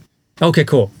 Yep. Okay,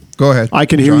 cool. Go ahead. I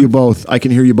can hear John? you both. I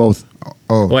can hear you both.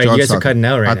 Oh, Wait, you John's guys are talking. cutting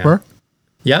out right Akbar?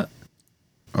 Yeah.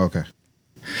 Okay.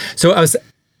 So I was.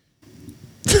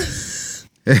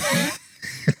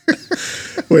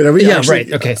 Wait, are we? Yeah. actually,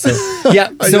 Right. Okay. So yeah.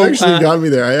 You So actually got me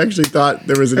there. I actually thought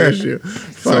there was an issue.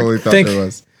 Totally thought Thank- there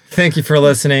was. Thank you for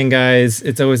listening, guys.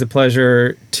 It's always a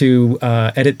pleasure to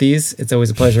edit these. It's always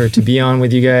a pleasure to be on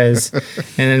with you guys.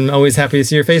 And I'm always happy to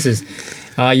see your faces.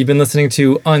 You've been listening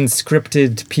to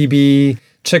Unscripted PB.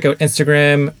 Check out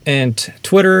Instagram and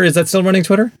Twitter. Is that still running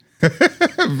Twitter?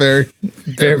 Very,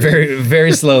 Very, very,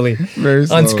 very slowly. very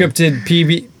slowly. Unscripted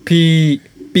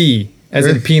PB, as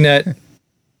in peanut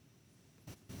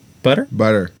butter?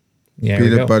 Butter. Yeah, there we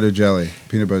Peanut go. butter jelly.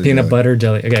 Peanut butter Peanut jelly. butter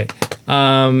jelly. Okay.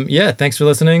 Yeah, thanks for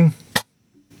listening.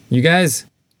 You guys,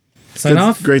 sign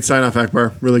off. Great sign off,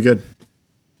 Akbar. Really good.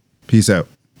 Peace out.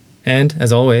 And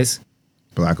as always,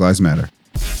 Black Lives Matter.